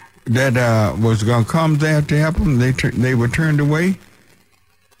going to come there to help them? They were turned away?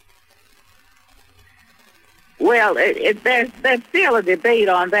 Well, there's still a debate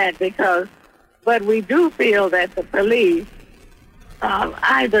on that but we do feel that the police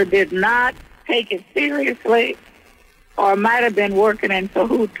either did not take it seriously or might have been working in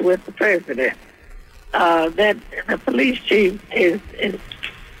cahoots with the president. That the police chief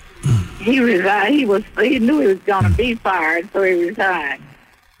he resigned. He knew he was going to be fired, so he resigned.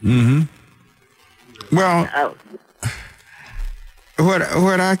 Well,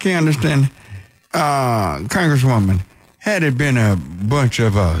 what I can understand, Congresswoman, had it been a bunch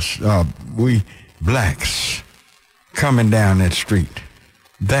of us, we blacks, coming down that street,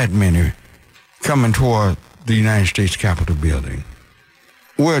 that many coming toward the United States Capitol building,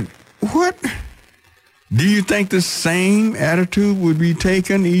 what do you think the same attitude would be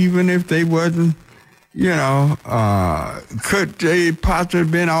taken even if they wasn't could they possibly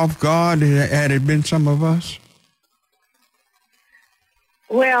been off guard had it been some of us?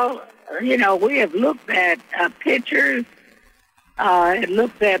 Well, we have looked at pictures,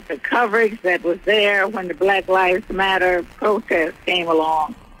 looked at the coverage that was there when the Black Lives Matter protest came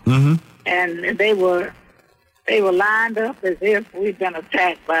along, and they were lined up as if we'd been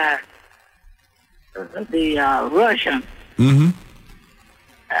attacked by the Russians.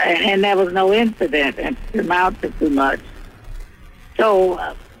 And there was no incident, and it amounted too much.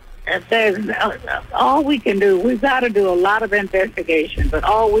 So there's all we can do. We've got to do a lot of investigation, but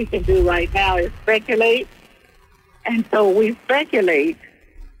all we can do right now is speculate. And so we speculate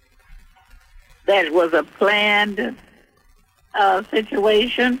that it was a planned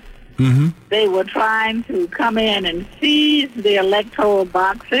situation. They were trying to come in and seize the electoral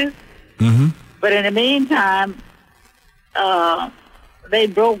boxes. But in the meantime, they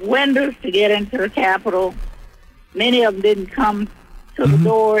broke windows to get into the Capitol. Many of them didn't come to the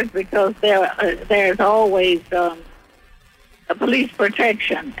doors because there's always a police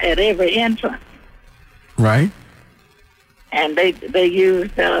protection at every entrance. Right. And they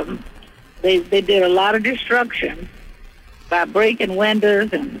used they did a lot of destruction by breaking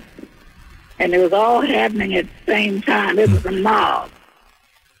windows, and it was all happening at the same time. It was a mob.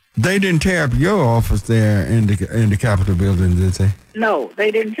 They didn't tear up your office there in the Capitol building, did they? No, they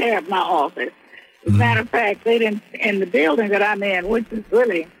didn't tear up my office. As a matter of fact, they didn't, in the building that I'm in, which is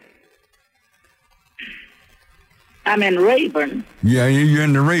really, I'm in Rayburn. Yeah, you're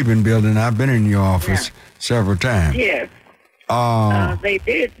in the Rayburn building. I've been in your office several times. Yes.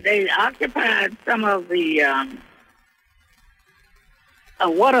 They occupied some of the,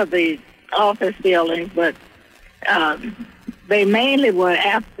 one of the office buildings, but they mainly were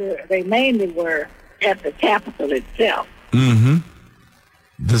at the Capitol itself.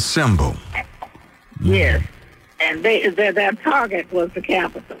 The symbol. Yes. And their target was the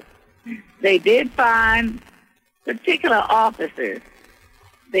Capitol. They did find particular offices.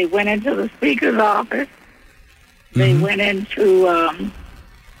 They went into the Speaker's office. They went into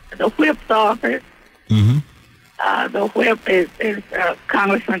the Whip's office. The Whip is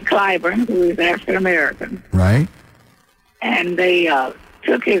Congressman Clyburn, who is African American. Right. And they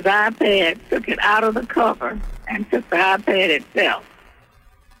took his iPad, took it out of the cover, and took the iPad itself.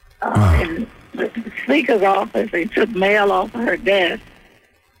 In the Speaker's office, they took mail off of her desk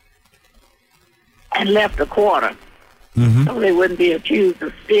and left a quarter, so they wouldn't be accused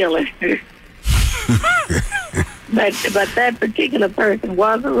of stealing. But that particular person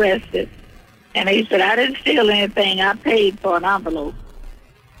was arrested, and he said, "I didn't steal anything. I paid for an envelope."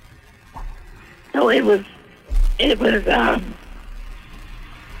 So it was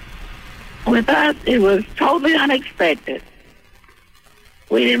with us, it was totally unexpected.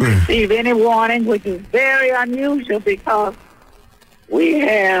 We didn't receive any warning, which is very unusual because we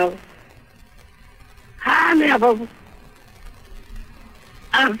have high-level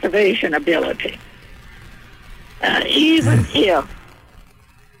observation ability. Even if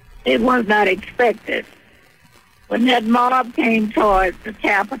it was not expected, when that mob came towards the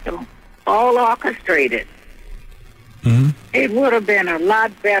Capitol, all orchestrated, it would have been a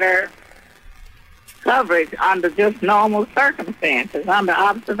lot better coverage under just normal circumstances, under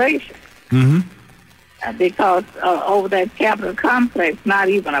observation. Because over that Capitol complex, not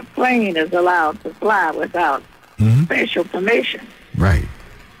even a plane is allowed to fly without special permission. Right.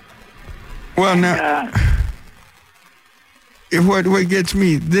 Well, now, what gets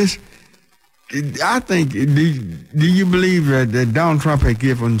me, this, I think, do you believe that Donald Trump had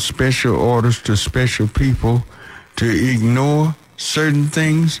given special orders to special people to ignore certain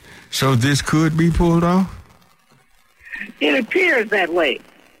things so this could be pulled off? It appears that way.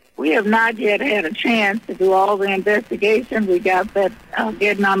 We have not yet had a chance to do all the investigation. We got that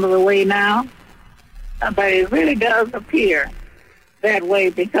getting under the way now. But it really does appear that way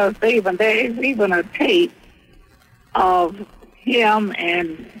because there's even a tape of him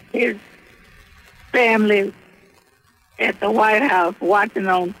and his family at the White House watching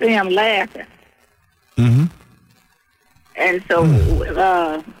on film laughing. And so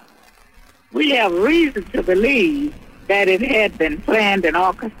we have reason to believe that it had been planned and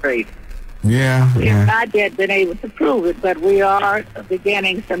orchestrated. We have not yet been able to prove it, but we are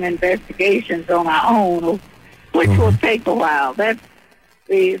beginning some investigations on our own, which will take a while. That's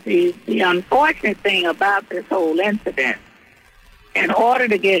the unfortunate thing about this whole incident. In order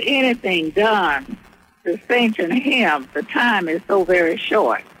to get anything done to sanction him, the time is so very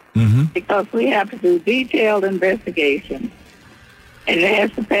short. Because we have to do detailed investigation, and it has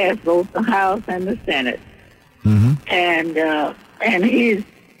to pass both the House and the Senate. And he's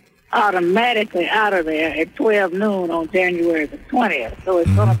automatically out of there at 12 noon on January the 20th. So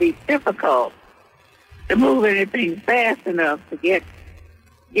it's going to be difficult to move anything fast enough to get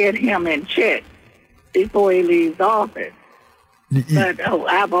him in check before he leaves office. But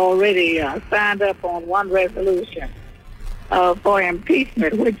I've already signed up on one resolution for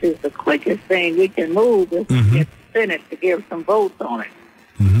impeachment, which is the quickest thing we can move if we get the Senate to give some votes on it.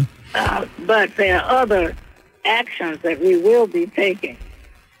 But there are other actions that we will be taking.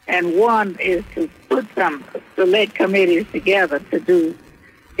 And one is to put some select committees together to do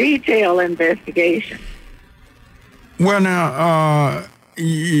detailed investigation. Well, now,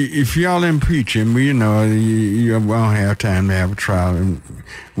 if y'all impeach him, you won't have time to have a trial.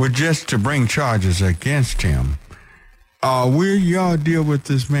 Well, just to bring charges against him, will y'all deal with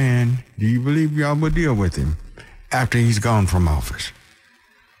this man? Do you believe y'all will deal with him after he's gone from office?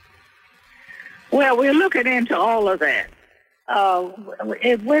 Well, we're looking into all of that.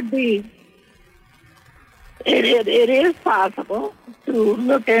 It would be, it is possible to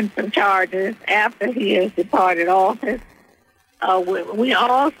look into charges after he has departed office. We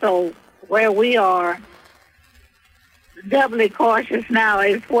also, where we are doubly cautious now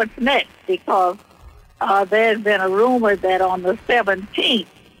is what's next, because there's been a rumor that on the 17th,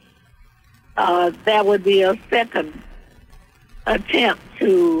 there would be a second attempt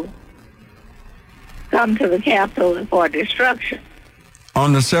to come to the Capitol for destruction.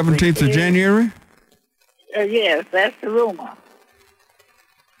 On the 17th of January? Yes, that's the rumor.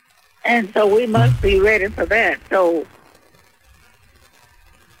 And so we must be ready for that. So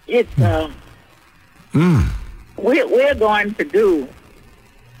it's we're going to do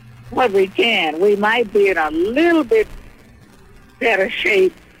what we can. We might be in a little bit better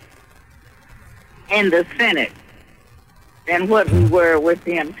shape in the Senate than what we were with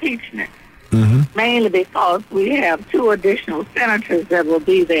the impeachment. Mainly because we have 2 additional senators that will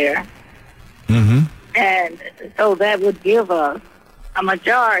be there. And so that would give us a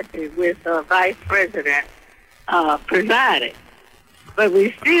majority with Vice President presiding. But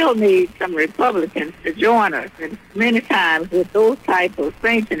we still need some Republicans to join us. And many times with those type of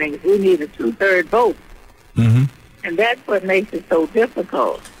sanctionings, we need a 2/3 vote. And that's what makes it so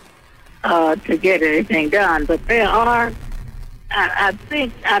difficult to get anything done. But there are,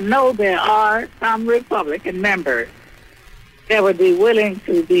 I know there are some Republican members that would be willing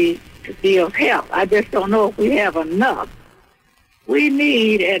to be of help. I just don't know if we have enough. We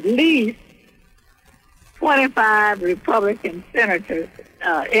need at least 25 Republican senators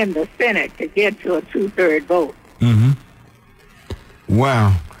in the Senate to get to a 2/3 vote.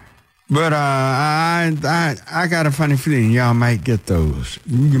 Wow. But I got a funny feeling y'all might get those.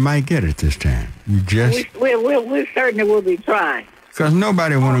 You might get it this time. You just... We certainly will be trying. Because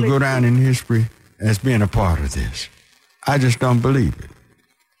nobody want to go down in history as being a part of this. I just don't believe it.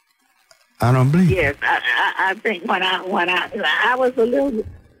 I don't believe it. Yes, I think when I was a little...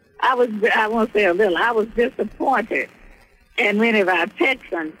 I won't say a little, I was disappointed in many of our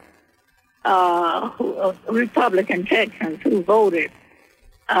Texans, Republican Texans who voted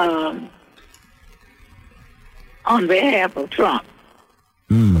on behalf of Trump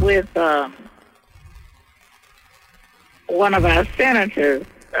with one of our senators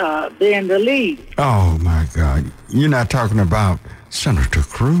being the lead. Oh, my God. You're not talking about Senator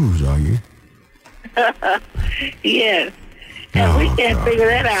Cruz, are you? Yes. And we can't figure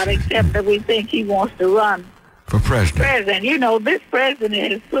that out except that we think he wants to run for president. You know, this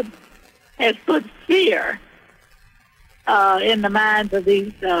president has put fear in the minds of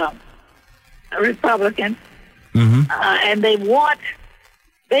these Republicans, and they want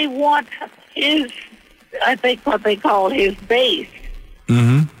his, I think what they call his base,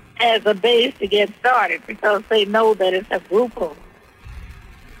 as a base to get started, because they know that it's a group of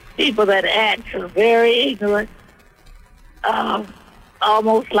people that act very ignorant.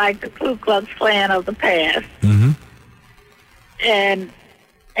 Almost like the Ku Klux Klan of the past. And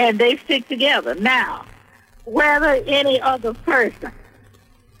they stick together. Now, whether any other person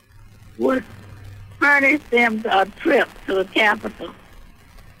would furnish them a trip to the Capitol,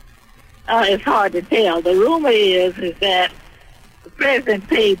 it's hard to tell. The rumor is that the president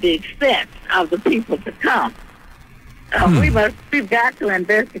paid the expense of the people to come. We've got to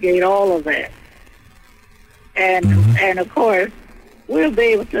investigate all of that. And of course, we'll be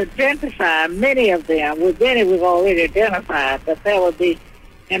able to identify many of them. With many we've already identified, but there will be,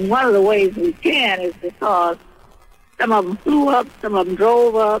 and one of the ways we can is because some of them flew up, some of them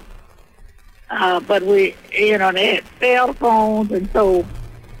drove up, but they had cell phones, and so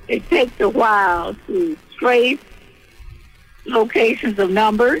it takes a while to trace locations of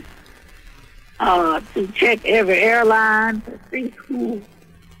numbers, to check every airline to see who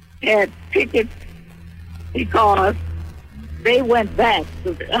had tickets because they went back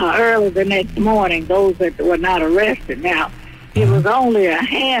early the next morning, those that were not arrested. Now, it was only a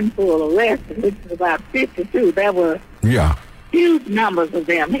handful arrested, which is about 52. There were huge numbers of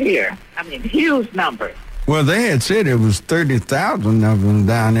them here. I mean, huge numbers. Well, they had said it was 30,000 of them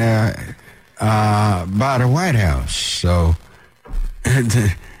down there by the White House. So,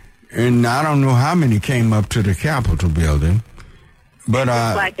 and I don't know how many came up to the Capitol building. But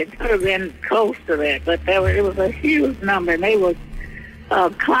like it could have been close to that, but it was a huge number, and they were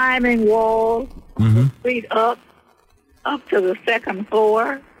climbing walls, street up to the second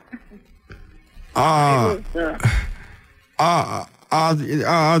floor. Are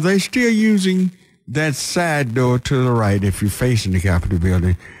they still using that side door to the right if you're facing the Capitol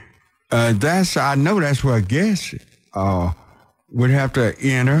building? I know that's where guests would have to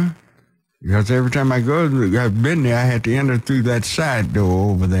enter. Because every time I've been there, I had to enter through that side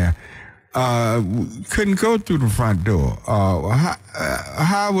door over there. Couldn't go through the front door.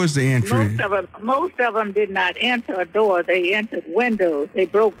 How was the entry? Most of them did not enter a door. They entered windows. They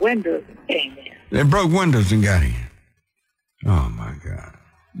broke windows and came in. They broke windows and got in. Oh my God!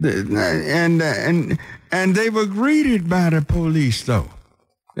 And they were greeted by the police, though.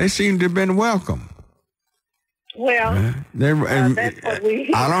 They seemed to have been welcome. Well, that's what we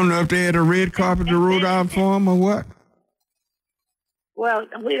hear. I don't know if they had a red carpet to roll out for them or what. Well,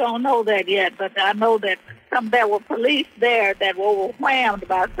 we don't know that yet, but I know that there were police there that were overwhelmed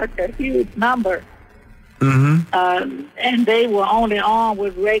by such a huge number. And they were only armed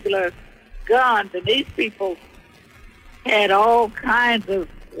with regular guns, and these people had all kinds of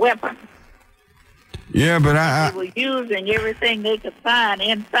weapons. Yeah, but they were using everything they could find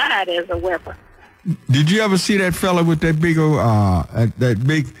inside as a weapon. Did you ever see that fella with that big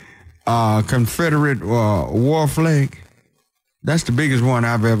Confederate war flag? That's the biggest one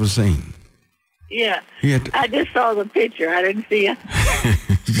I've ever seen. Yeah, I just saw the picture. I didn't see it.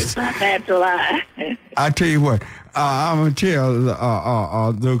 It's not natural eye. I tell you what, I'm gonna tell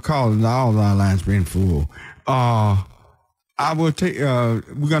the callers, all our lines being full. I will take.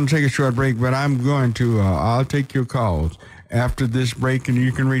 We're gonna take a short break, but I'm going to. I'll take your calls after this break, and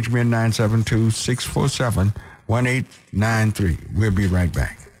you can reach me at 972-647-1893. We'll be right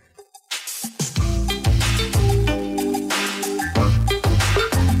back.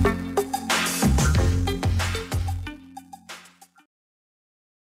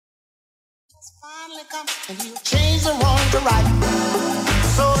 Change the wrong to right.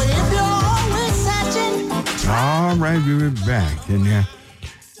 So if you're always searching. All right, we'll be back. And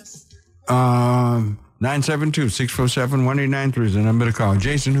 972-647-1893 is the number to call.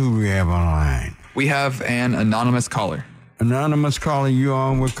 Jason, who do we have on the line? We have an anonymous caller. Anonymous caller, you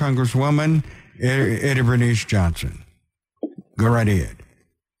on with Congresswoman Eddie Bernice Johnson. Go right ahead.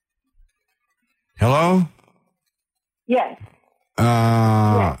 Hello? Yes.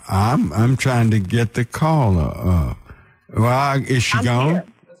 I'm trying to get the caller. Well, is she gone? Here.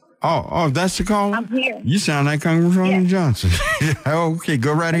 Oh, that's the caller? I'm here. You sound like Congresswoman Johnson. Okay,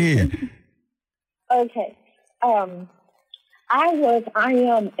 go right ahead. Okay. I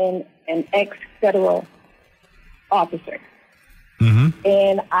am an ex-federal officer.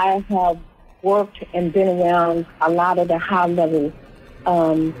 And I have worked and been around a lot of the high-level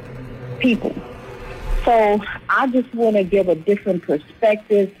people. So I just want to give a different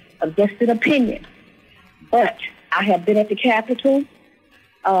perspective of just an opinion. But I have been at the Capitol,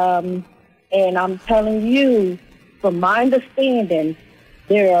 and I'm telling you, from my understanding,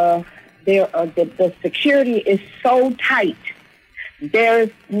 the security is so tight. There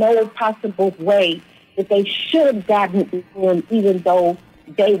is no possible way that they should have gotten in, even though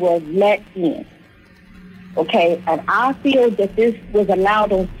they were let in. Okay, and I feel that this was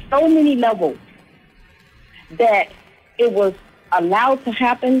allowed on so many levels that it was allowed to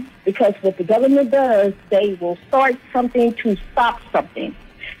happen because what the government does, they will start something to stop something.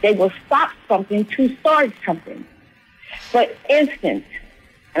 They will stop something to start something. For instance,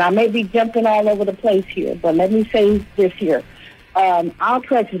 and I may be jumping all over the place here, but let me say this here. Our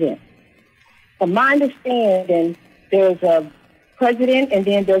president, from my understanding, there's a president and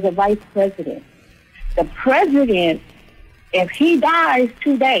then there's a vice president. The president, if he dies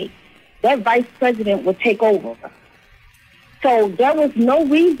today, that vice president will take over. So there was no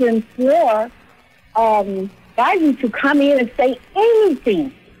reason for Biden to come in and say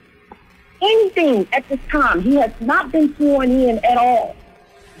anything at this time. He has not been sworn in at all.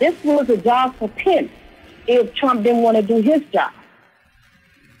 This was a job for Pence if Trump didn't want to do his job.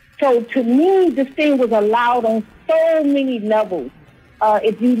 So to me, this thing was allowed on so many levels.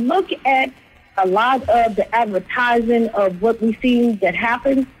 If you look at a lot of the advertising of what we see that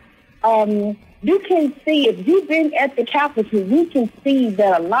happens, you can see, if you've been at the Capitol, you can see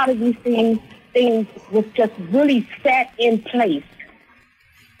that a lot of these things was just really set in place.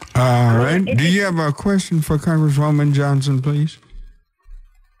 All right. Do you have a question for Congresswoman Johnson, please?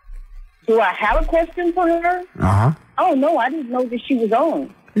 Do I have a question for her? Uh-huh. Oh, no, I didn't know that she was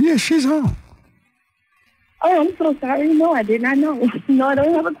on. Yeah, she's on. Oh, I'm so sorry. No, I did not know. No, I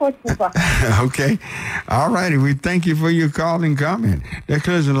don't have a question for her. Okay. All righty. We thank you for your call and comment. That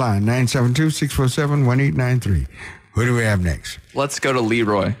closing line, 972-647-1893. Who do we have next? Let's go to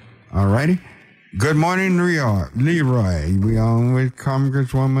Leroy. All righty. Good morning, Leroy. We on with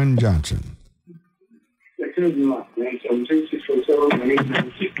Congresswoman Johnson. Let's go to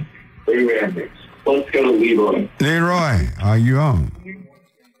Leroy. Leroy, are you on?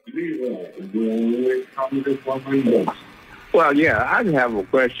 Well, yeah, I have a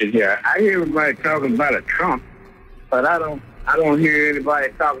question here. I hear everybody talking about a Trump, but I don't hear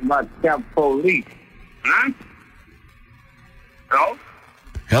anybody talking about the Capitol Police. Huh? Hello?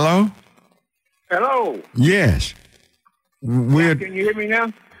 Hello? Hello? Yes. Can you hear me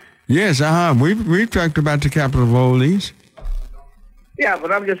now? Yes, We've talked about the Capitol Police. Yeah,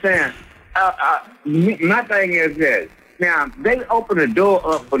 but I'm just saying, my thing is this. Now, they open the door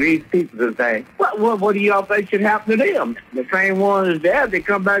up for these people to say, what do y'all think should happen to them? The same ones there, they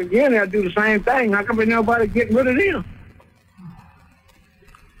come back again, they'll do the same thing. How come ain't nobody getting rid of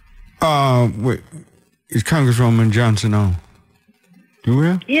them? Wait, is Congresswoman Johnson on? Do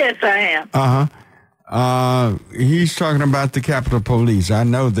we? Yes, I am. He's talking about the Capitol Police. I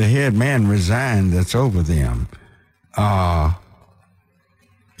know the head man resigned that's over them.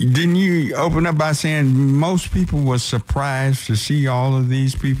 Didn't you open up by saying most people were surprised to see all of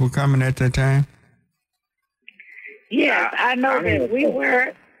these people coming at that time? Yes, I know that we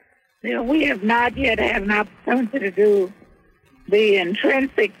were. We have not yet had an opportunity to do the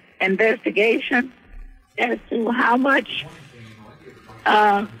intrinsic investigation as to how much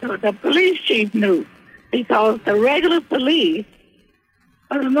the police chief knew, because the regular police,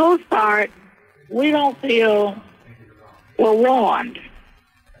 for the most part, we don't feel were warned.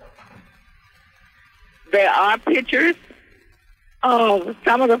 There are pictures of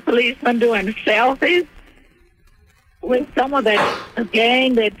some of the policemen doing selfies with some of the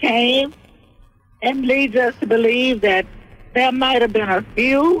gang that came, and leads us to believe that there might have been a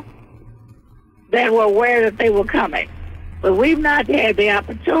few that were aware that they were coming. But we've not had the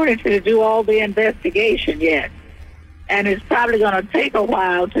opportunity to do all the investigation yet. And it's probably going to take a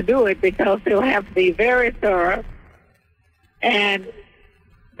while to do it because they'll have to be very thorough, and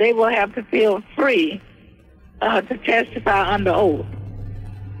they will have to feel free to testify under oath.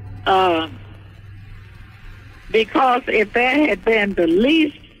 Because if there had been the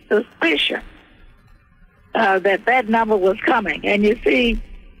least suspicion that number was coming, and you see,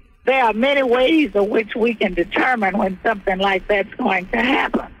 there are many ways in which we can determine when something like that's going to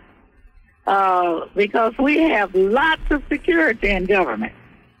happen. Because we have lots of security in government.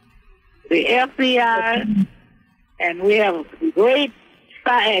 The FBI, and we have great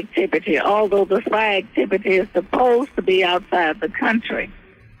spy activity, although the spy activity is supposed to be outside the country.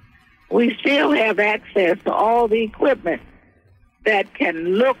 We still have access to all the equipment that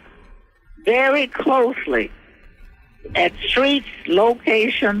can look very closely at streets,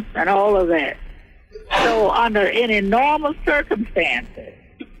 locations, and all of that. So under any normal circumstances,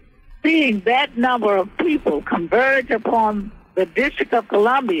 seeing that number of people converge upon the District of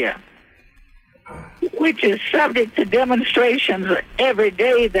Columbia, which is subject to demonstrations every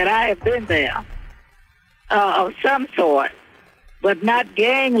day that I have been there, of some sort, but not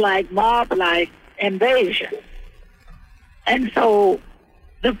gang-like, mob-like invasion. And so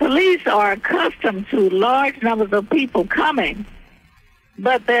the police are accustomed to large numbers of people coming,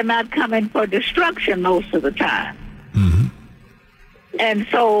 but they're not coming for destruction most of the time. Mm-hmm. And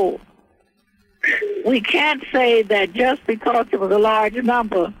so we can't say that just because it was a large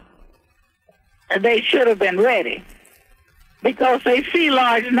number, they should have been ready, because they see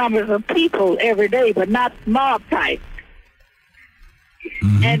large numbers of people every day, but not mob type.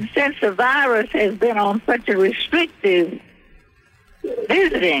 Mm-hmm. And since the virus has been on such a restrictive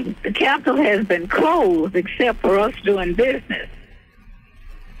visiting, the Capitol has been closed except for us doing business.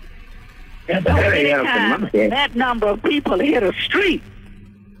 And so anytime that number of people hit a street,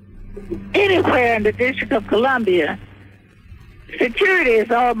 anywhere in the District of Columbia, security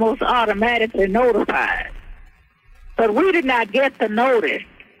is almost automatically notified. But we did not get the notice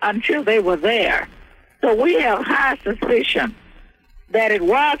until they were there. So we have high suspicion that it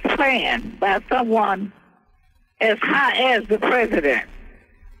was planned by someone as high as the president.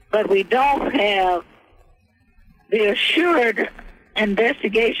 But we don't have the assured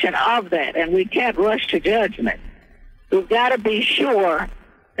investigation of that, and we can't rush to judgment. We've got to be sure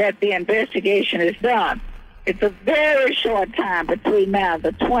that the investigation is done. It's a very short time between now and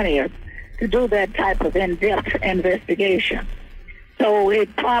the 20th to do that type of in-depth investigation. So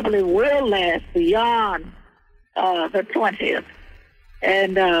it probably will last beyond the 20th.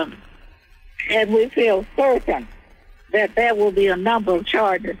 And we feel certain that there will be a number of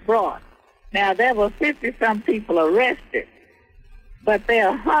charges brought. Now, there were 50-some people arrested, but there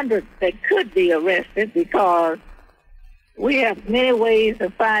are hundreds that could be arrested because we have many ways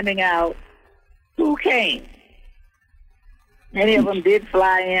of finding out who came. Many of them did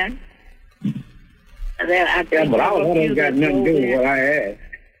fly in. Yeah, but all of them got nothing to do with what I asked.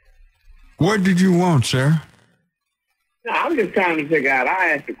 What did you want, sir? No, I'm just trying to figure out.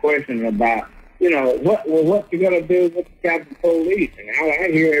 I asked a question about, what you're going to do with the Capitol Police. And all I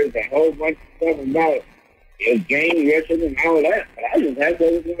hear is a whole bunch of stuff about gang wrestling and all that. But I just asked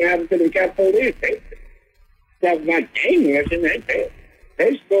what was going to happen to the Capitol Police. They talk about gang wrestling.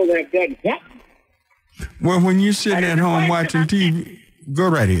 They still have done something. Well, when you're sitting at home watching TV, go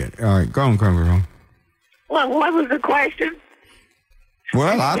right ahead. All right, go on, Congresswoman. Well, what was the question?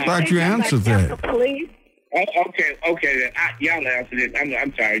 Well, I thought you answered that. Police? Okay. Y'all answered it.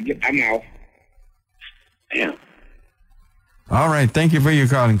 I'm sorry. I'm off. Yeah. All right. Thank you for your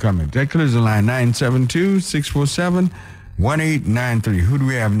call and comment. That clears the line. 972-647-1893. Who do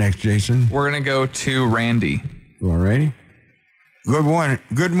we have next, Jason? We're going to go to Randy. All righty. Good morning.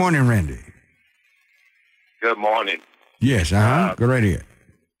 Good morning, Randy. Good morning. Yes, go right ahead.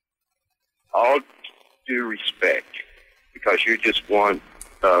 All due respect, because you're just one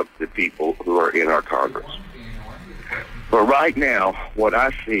of the people who are in our Congress. But right now, what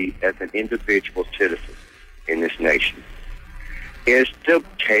I see as an individual citizen in this nation is the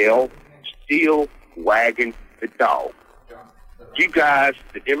tail still wagging the dog. You guys,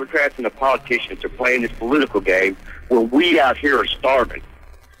 the Democrats and the politicians, are playing this political game where we out here are starving.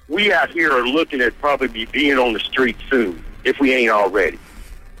 We out here are looking at probably being on the street soon, if we ain't already.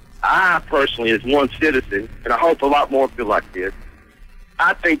 I personally, as one citizen, and I hope a lot more feel like this,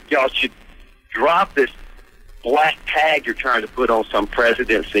 I think y'all should drop this black tag you're trying to put on some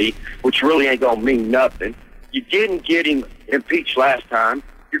presidency, which really ain't going to mean nothing. You didn't get him impeached last time.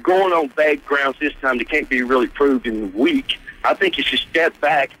 You're going on vague grounds this time that can't be really proved in a week. I think you should step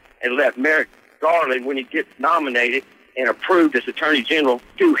back and let Merrick Garland, when he gets nominated and approved as Attorney General,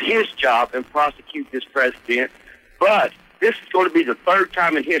 do his job and prosecute this president. But this is going to be the third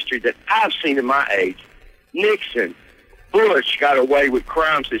time in history that I've seen in my age. Nixon, Bush got away with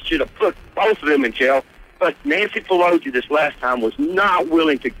crimes that should have put both of them in jail, but Nancy Pelosi this last time was not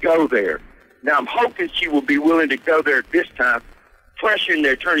willing to go there. Now, I'm hoping she will be willing to go there this time, pressuring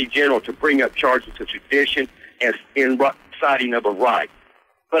the Attorney General to bring up charges of sedition and inciting of a right.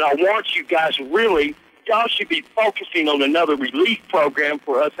 But I want you guys y'all should be focusing on another relief program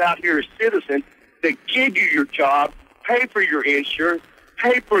for us out here as citizens that give you your job, pay for your insurance,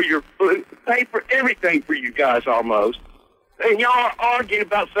 pay for your food, pay for everything for you guys almost. And y'all are arguing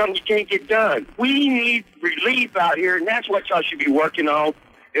about something you can't get done. We need relief out here, and that's what y'all should be working on,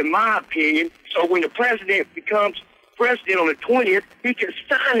 in my opinion. So when the president becomes president on the 20th, he can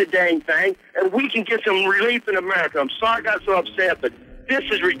sign the dang thing, and we can get some relief in America. I'm sorry I got so upset, but this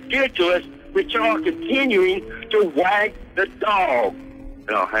is ridiculous that y'all are continuing to wag the dog.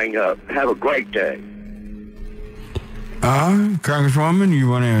 And I'll hang up. Have a great day. Congresswoman, you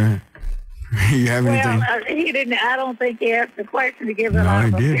want to... You have anything? He didn't. I don't think he asked the question to give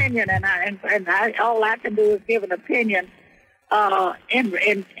an opinion, and all I can do is give an opinion in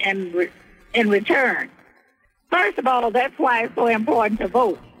return. First of all, that's why it's so important to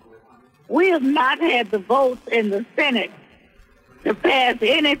vote. We have not had the votes in the Senate to pass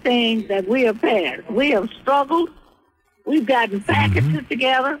anything that we have passed. We have struggled. We've gotten packages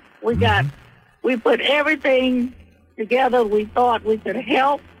together. We put everything together we thought we could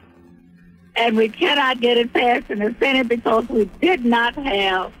help. And we cannot get it passed in the Senate because we did not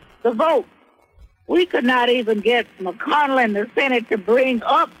have the vote. We could not even get McConnell in the Senate to bring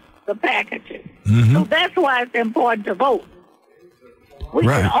up the packages. So that's why it's important to vote. We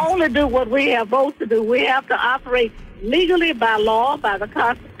can only do what we have votes to do. We have to operate legally by law, by the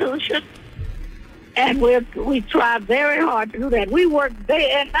Constitution, and we try very hard to do that. We work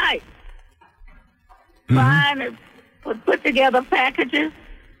day and night trying to put together packages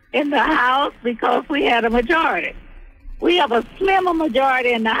in the House because we had a majority. We have a slimmer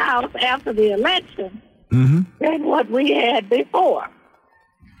majority in the House after the election than what we had before.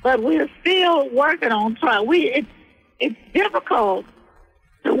 But we're still working on trying. It's difficult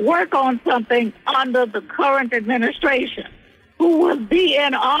to work on something under the current administration who will be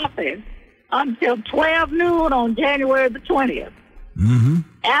in office until 12 noon on January the 20th. Mm-hmm.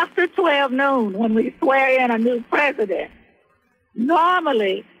 After 12 noon, when we swear in a new president,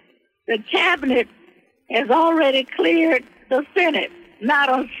 normally the cabinet has already cleared the Senate. Not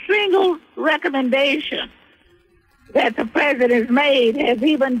a single recommendation that the president's made has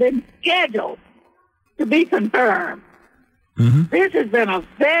even been scheduled to be confirmed. Mm-hmm. This has been a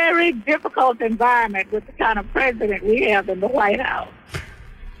very difficult environment with the kind of president we have in the White House.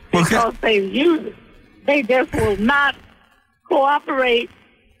 Because they just will not cooperate,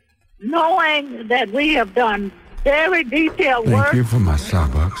 knowing that we have done very detailed work. Thank you for my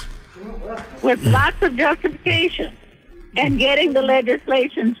Starbucks. With lots of justification and getting the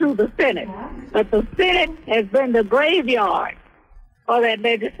legislation through the Senate. But the Senate has been the graveyard for that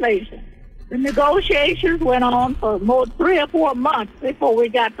legislation. The negotiations went on for 3 or 4 months before we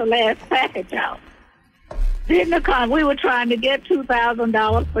got the last package out. We were trying to get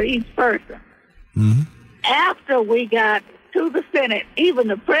 $2,000 for each person. Mm-hmm. After we got to the Senate, even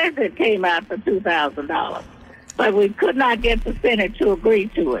the president came out for $2,000. But we could not get the Senate to agree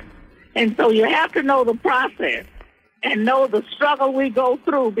to it. And so you have to know the process and know the struggle we go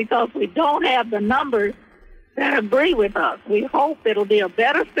through because we don't have the numbers that agree with us. We hope it'll be a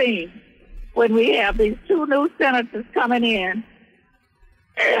better scene when we have these 2 new senators coming in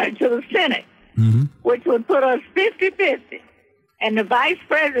to the Senate, mm-hmm. which would put us 50-50. And the vice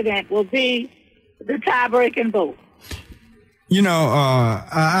president will be the tie-breaking vote. You know,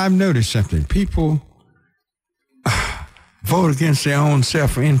 I've noticed something. People vote against their own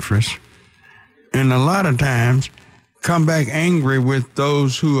self-interest, and a lot of times come back angry with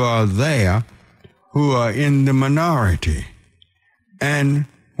those who are there, who are in the minority. And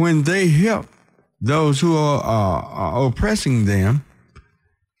when they help those who are oppressing them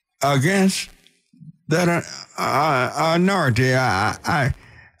against that minority,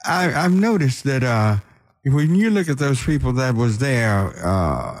 I've noticed that when you look at those people that was there,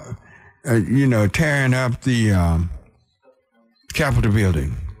 tearing up the Capitol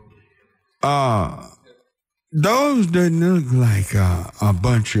building, those didn't look like a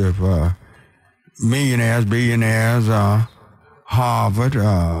bunch of millionaires, billionaires, Harvard,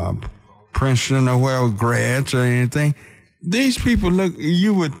 Princeton, or well grads or anything. These people look,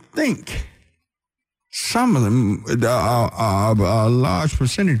 you would think, some of them, a large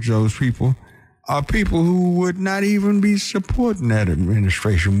percentage of those people, are people who would not even be supporting that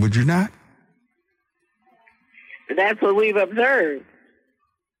administration, would you not? That's what we've observed.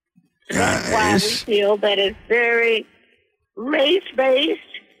 That's why we feel that it's very race-based.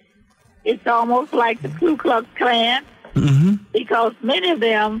 It's almost like the Ku Klux Klan, mm-hmm. because many of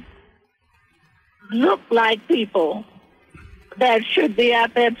them look like people that should be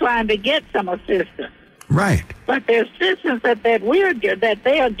out there trying to get some assistance. Right. But the assistance that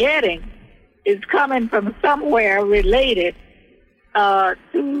they are getting is coming from somewhere related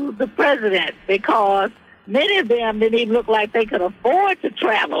to the president, because many of them didn't even look like they could afford to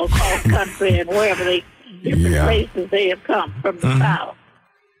travel across country and wherever different places they have come from the South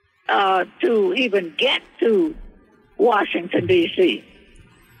to even get to Washington, D.C.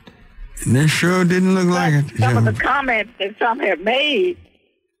 They sure didn't look like it. Some of the comments that some have made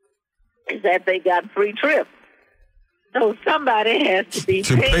is that they got free trips. So somebody has to be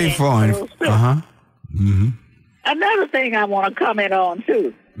to pay for it. Uh-huh. Mm-hmm. Another thing I want to comment on,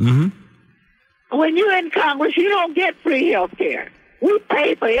 too. Mm-hmm. When you're in Congress, you don't get free health care. We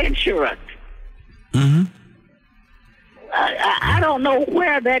pay for insurance. Mm-hmm. I don't know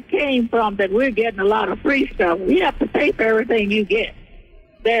where that came from, that we're getting a lot of free stuff. We have to pay for everything you get.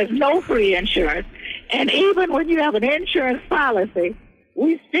 There's no free insurance. And even when you have an insurance policy,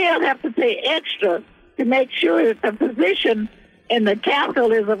 we still have to pay extra to make sure that the physician in the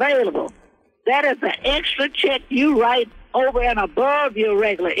Capitol is available. That is an extra check you write over and above your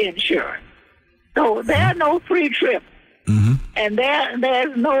regular insurance. So there are no free trips, mm-hmm. and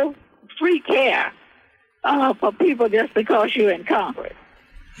there's no free care for people just because you're in Congress.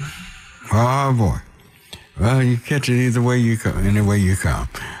 Oh, boy. Well, you catch it either way you come, any way you come.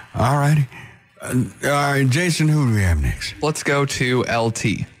 All righty. All right, Jason, who do we have next? Let's go to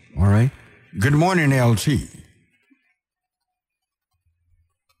LT. All right. Good morning, LT.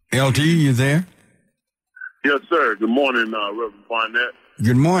 LT, you there? Yes, sir. Good morning, Reverend Barnett.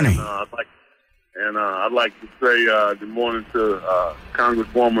 Good morning. I'd like to say good morning to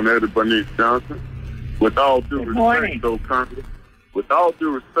Congresswoman Eddie Bernice Johnson. With all due respect, though, Congress, with all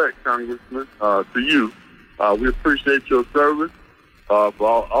due respect, Congressman, to you, we appreciate your service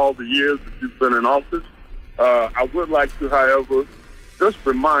for all the years that you've been in office. I would like to, however, just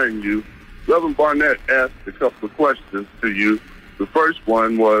remind you Reverend Barnett asked a couple of questions to you. The first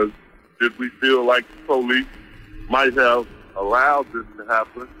one was, did we feel like the police might have allowed this to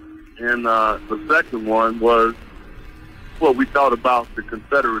happen? And the second one was what we thought about the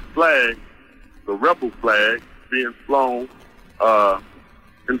Confederate flag, the rebel flag, being flown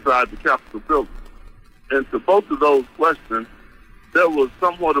inside the Capitol building. And to both of those questions, there was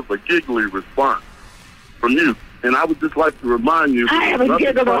somewhat of a giggly response from you. And I would just like to remind you... I haven't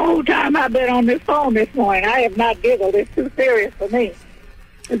giggled the whole time I've been on this phone this morning. I have not giggled. It's too serious for me.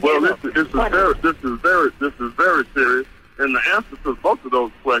 Well, this is very serious. And the answer to both of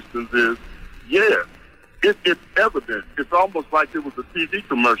those questions is, yes, it's evident. It's almost like it was a TV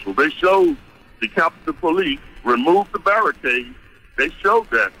commercial. They showed the Capitol Police remove the barricades. They showed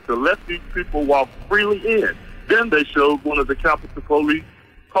that to let these people walk freely in. Then they showed one of the Capitol Police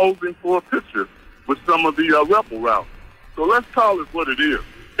posing for a picture with some of the rebel routes. So let's call it what it is.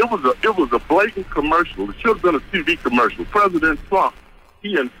 It was a blatant commercial. It should have been a TV commercial. President Trump,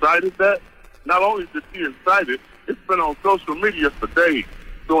 he incited that. Not only did he incite it, it's been on social media for days.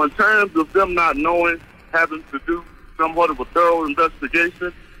 So in terms of them not knowing, having to do somewhat of a thorough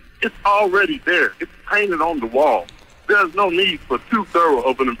investigation, it's already there. It's painted on the wall. There's no need for too thorough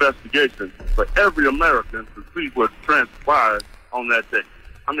of an investigation for every American to see what transpired on that day.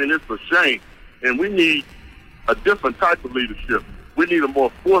 I mean, it's a shame. And we need a different type of leadership. We need a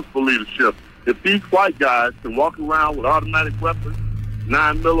more forceful leadership. If these white guys can walk around with automatic weapons,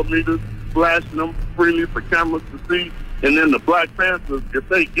 9mm, flashing them freely for cameras to see, and then the Black Panthers, if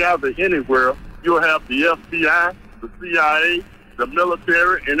they gather anywhere, you'll have the FBI, the CIA, the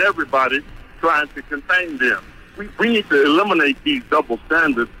military, and everybody trying to contain them. We need to eliminate these double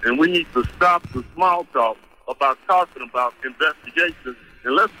standards, and we need to stop the small talk about talking about investigations,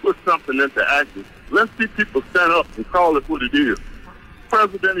 and let's put something into action. Let's see people stand up and call it what it is.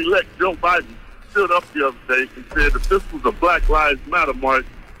 President-elect Joe Biden stood up the other day and said if this was a Black Lives Matter march,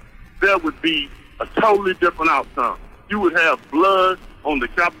 there would be a totally different outcome. You would have blood on the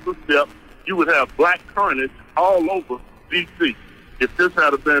Capitol steps. You would have black carnage all over D.C. if this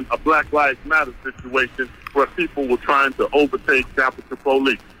had been a Black Lives Matter situation where people were trying to overtake Capitol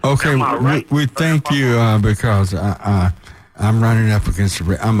Police. Okay, right? we thank you because I'm running up against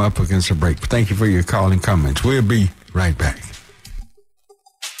a break. Thank you for your call and comments. We'll be right back.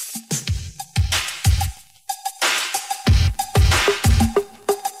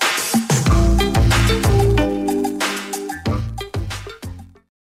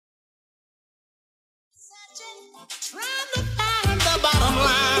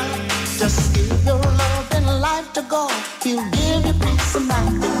 Just give your love and life to God. He'll give you peace of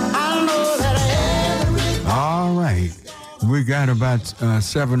mind. I know that every... All right. We got about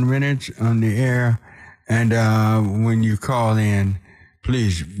 7 minutes on the air. And when you call in,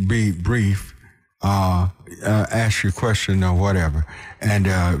 please be brief. Ask your question or whatever. And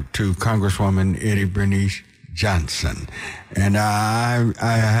to Congresswoman Eddie Bernice Johnson. And I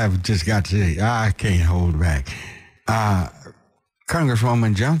have just got to say, I can't hold back.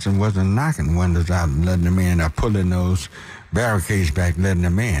 Congresswoman Johnson wasn't knocking windows out and letting them in or pulling those barricades back, letting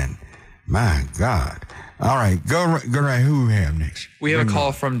them in. My God. All right, go right. Who we have next? We have a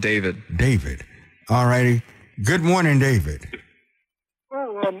call from David. David. All righty. Good morning, David.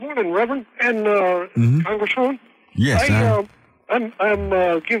 Well, morning, Reverend and Congresswoman. Yes, I'm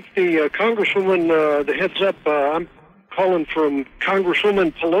give the Congresswoman the heads up. I'm calling from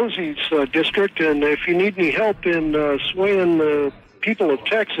Congresswoman Pelosi's district, and if you need any help in swaying the people of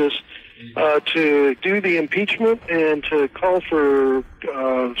Texas to do the impeachment and to call for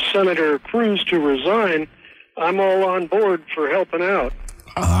Senator Cruz to resign, I'm all on board for helping out.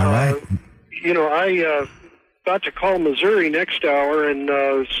 All right. I got to call Missouri next hour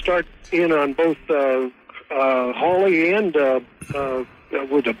and start in on both Hawley and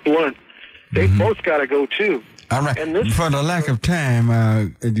with a Blunt. They both got to go too. All right. For the lack of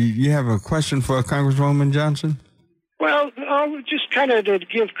time, do you have a question for Congresswoman Johnson? Well, just kind of to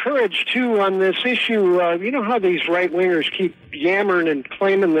give courage, too, on this issue. You know how these right-wingers keep yammering and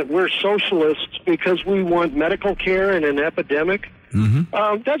claiming that we're socialists because we want medical care in an epidemic?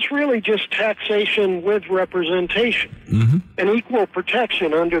 Mm-hmm. That's really just taxation with representation, and equal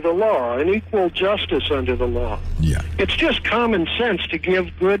protection under the law, and equal justice under the law. Yeah. It's just common sense to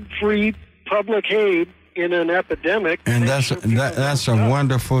give good, free public aid in an epidemic. And that's a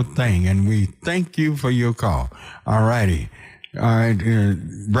wonderful thing, and we thank you for your call. All righty. All right,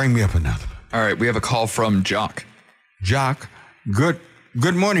 bring me up another. All right, we have a call from Jock. Jock, good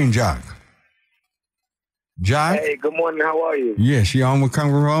morning, Jock. Jock? Hey, good morning. How are you? Yes, you're on with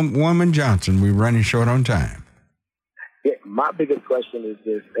Congresswoman Johnson. We're running short on time. Yeah, my biggest question is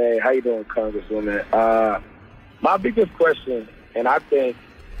this. Hey, how you doing, Congresswoman? My biggest question, and I think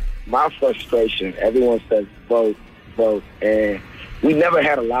my frustration, everyone says vote, vote, and we never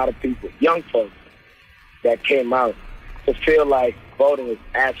had a lot of people, young folks, that came out to feel like voting is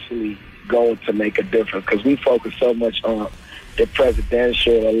actually going to make a difference, because we focus so much on the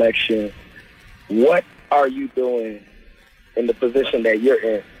presidential election. What are you doing in the position that you're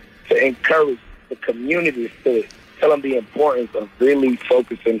in to encourage the communities to tell them the importance of really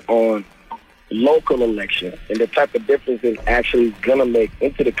focusing on local elections and the type of difference it's actually going to make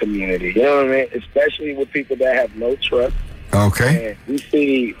into the community? You know what I mean? Especially with people that have no trust. Okay. And we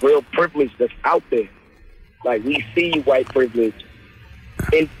see real privilege that's out there. Like, we see white privilege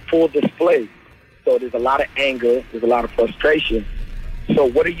in full display. So there's a lot of anger, there's a lot of frustration. So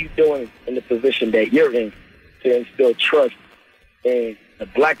what are you doing in the position that you're in to instill trust in the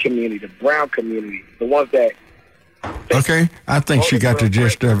black community, the brown community, the ones that... Okay, I think she got the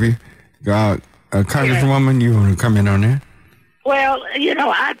gist of you. Congresswoman, you want to come in on that? Well,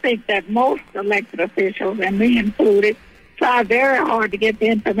 I think that most elected officials, and me included, try very hard to get the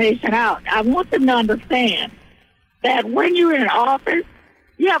information out. I want them to understand that when you're in office,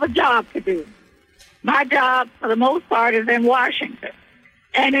 you have a job to do. My job, for the most part, is in Washington.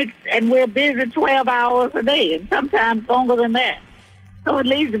 And we're busy 12 hours a day, and sometimes longer than that. So it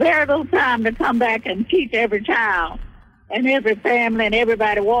leaves very little time to come back and teach every child and every family and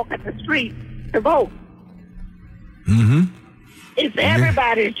everybody walking the street to vote. Mm-hmm. It's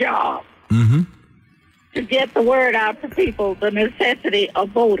everybody's job to get the word out to people, the necessity of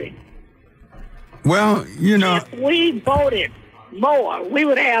voting. Well, if we voted more, we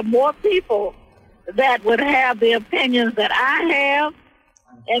would have more people that would have the opinions that I have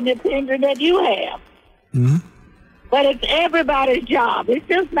and the opinion that you have. Mm-hmm. But it's everybody's job. It's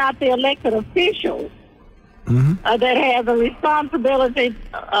just not the elected officials that have the responsibility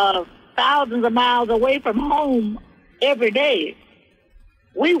thousands of miles away from home every day.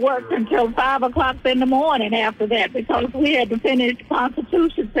 We worked until 5 o'clock in the morning after that because we had to finish. The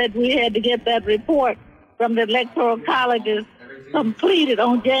Constitution said we had to get that report from the electoral colleges completed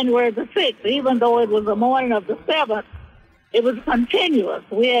on January the 6th. Even though it was the morning of the 7th, it was continuous.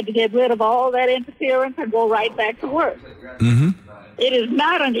 We had to get rid of all that interference and go right back to work. Mm-hmm. It is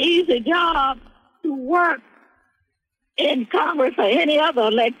not an easy job to work in Congress or any other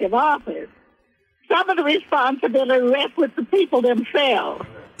elective office. Some of the responsibility rests with the people themselves.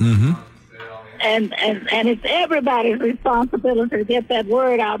 Mm-hmm. And it's everybody's responsibility to get that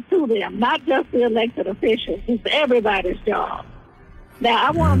word out to them, not just the elected officials. It's everybody's job. Now,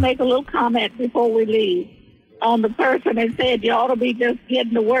 I want to make a little comment before we leave on the person that said you ought to be just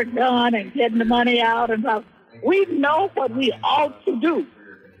getting the work done and getting the money out and stuff. We know what we ought to do,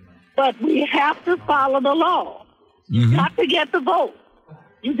 but we have to follow the law. You got to get the vote.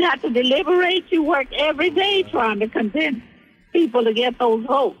 You got to deliberate. You work every day trying to convince people to get those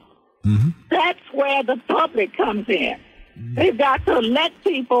votes. That's where the public comes in. They've got to elect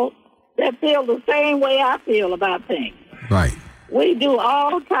people that feel the same way I feel about things. Right. We do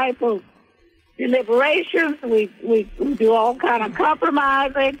all type of deliberations. We do all kind of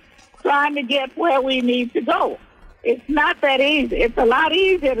compromising, trying to get where we need to go. It's not that easy. It's a lot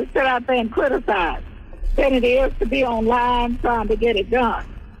easier to sit out there and criticize than it is to be online trying to get it done.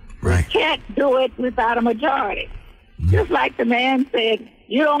 Right. We can't do it without a majority. Just like the man said,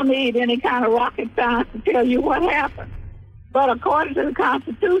 you don't need any kind of rocket science to tell you what happened. But according to the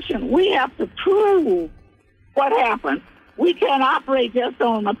Constitution, we have to prove what happened. We can't operate just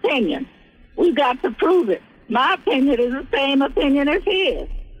on opinion. We've got to prove it. My opinion is the same opinion as his,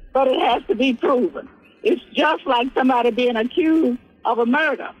 but it has to be proven. It's just like somebody being accused of a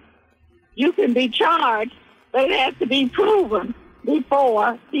murder. You can be charged, but it has to be proven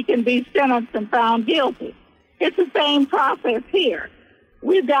before he can be sentenced and found guilty. It's the same process here.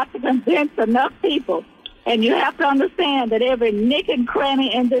 We've got to convince enough people, and you have to understand that every nick and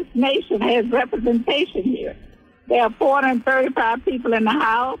cranny in this nation has representation here. There are 435 people in the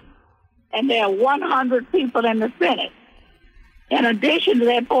House, and there are 100 people in the Senate. In addition to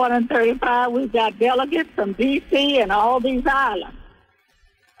that 435, we've got delegates from D.C. and all these islands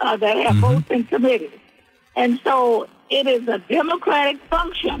that have votes in committees. And so it is a democratic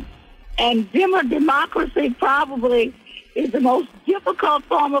function, and democracy probably is the most difficult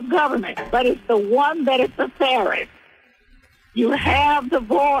form of government, but it's the one that is the fairest. You have the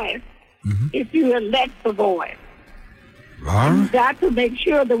voice if you elect the voice. You've got to make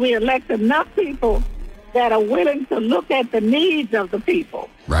sure that we elect enough people that are willing to look at the needs of the people.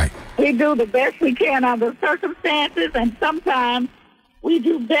 Right. We do the best we can under circumstances, and sometimes we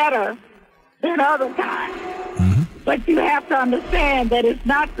do better than other times. But But you have to understand that it's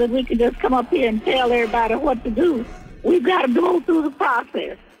not that we can just come up here and tell everybody what to do. We've got to go through the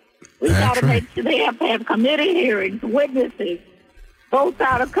process. We've got to make sure they have to have committee hearings, witnesses, votes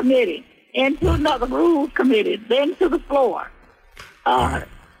out of committee, into another rules committee, then to the floor. And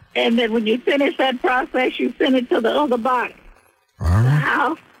then when you finish that process, you send it to the other body. All right. The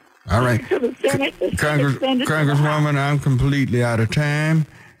House. All right. To the Senate. Congresswoman, I'm completely out of time,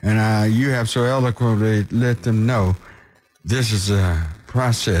 and you have so eloquently let them know this is a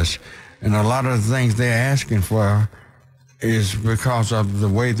process, and a lot of the things they're asking for is because of the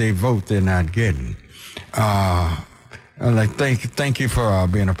way they vote they're not getting. Thank you for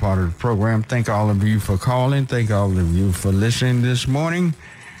being a part of the program. Thank all of you for calling. Thank all of you for listening this morning,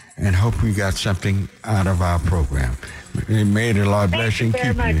 and hope you got something out of our program. May the Lord bless you and keep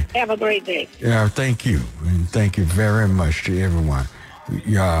you. Thank you very much. Have a great day. Yeah, thank you. And thank you very much to everyone.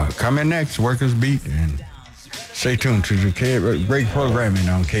 Coming next, Workers Beat, and stay tuned to the great programming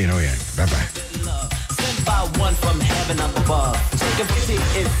on KNON. Bye-bye. Sent by one from heaven up above. Taking pity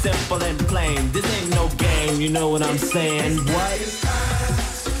is simple and plain. This ain't no game, you know what I'm saying? What?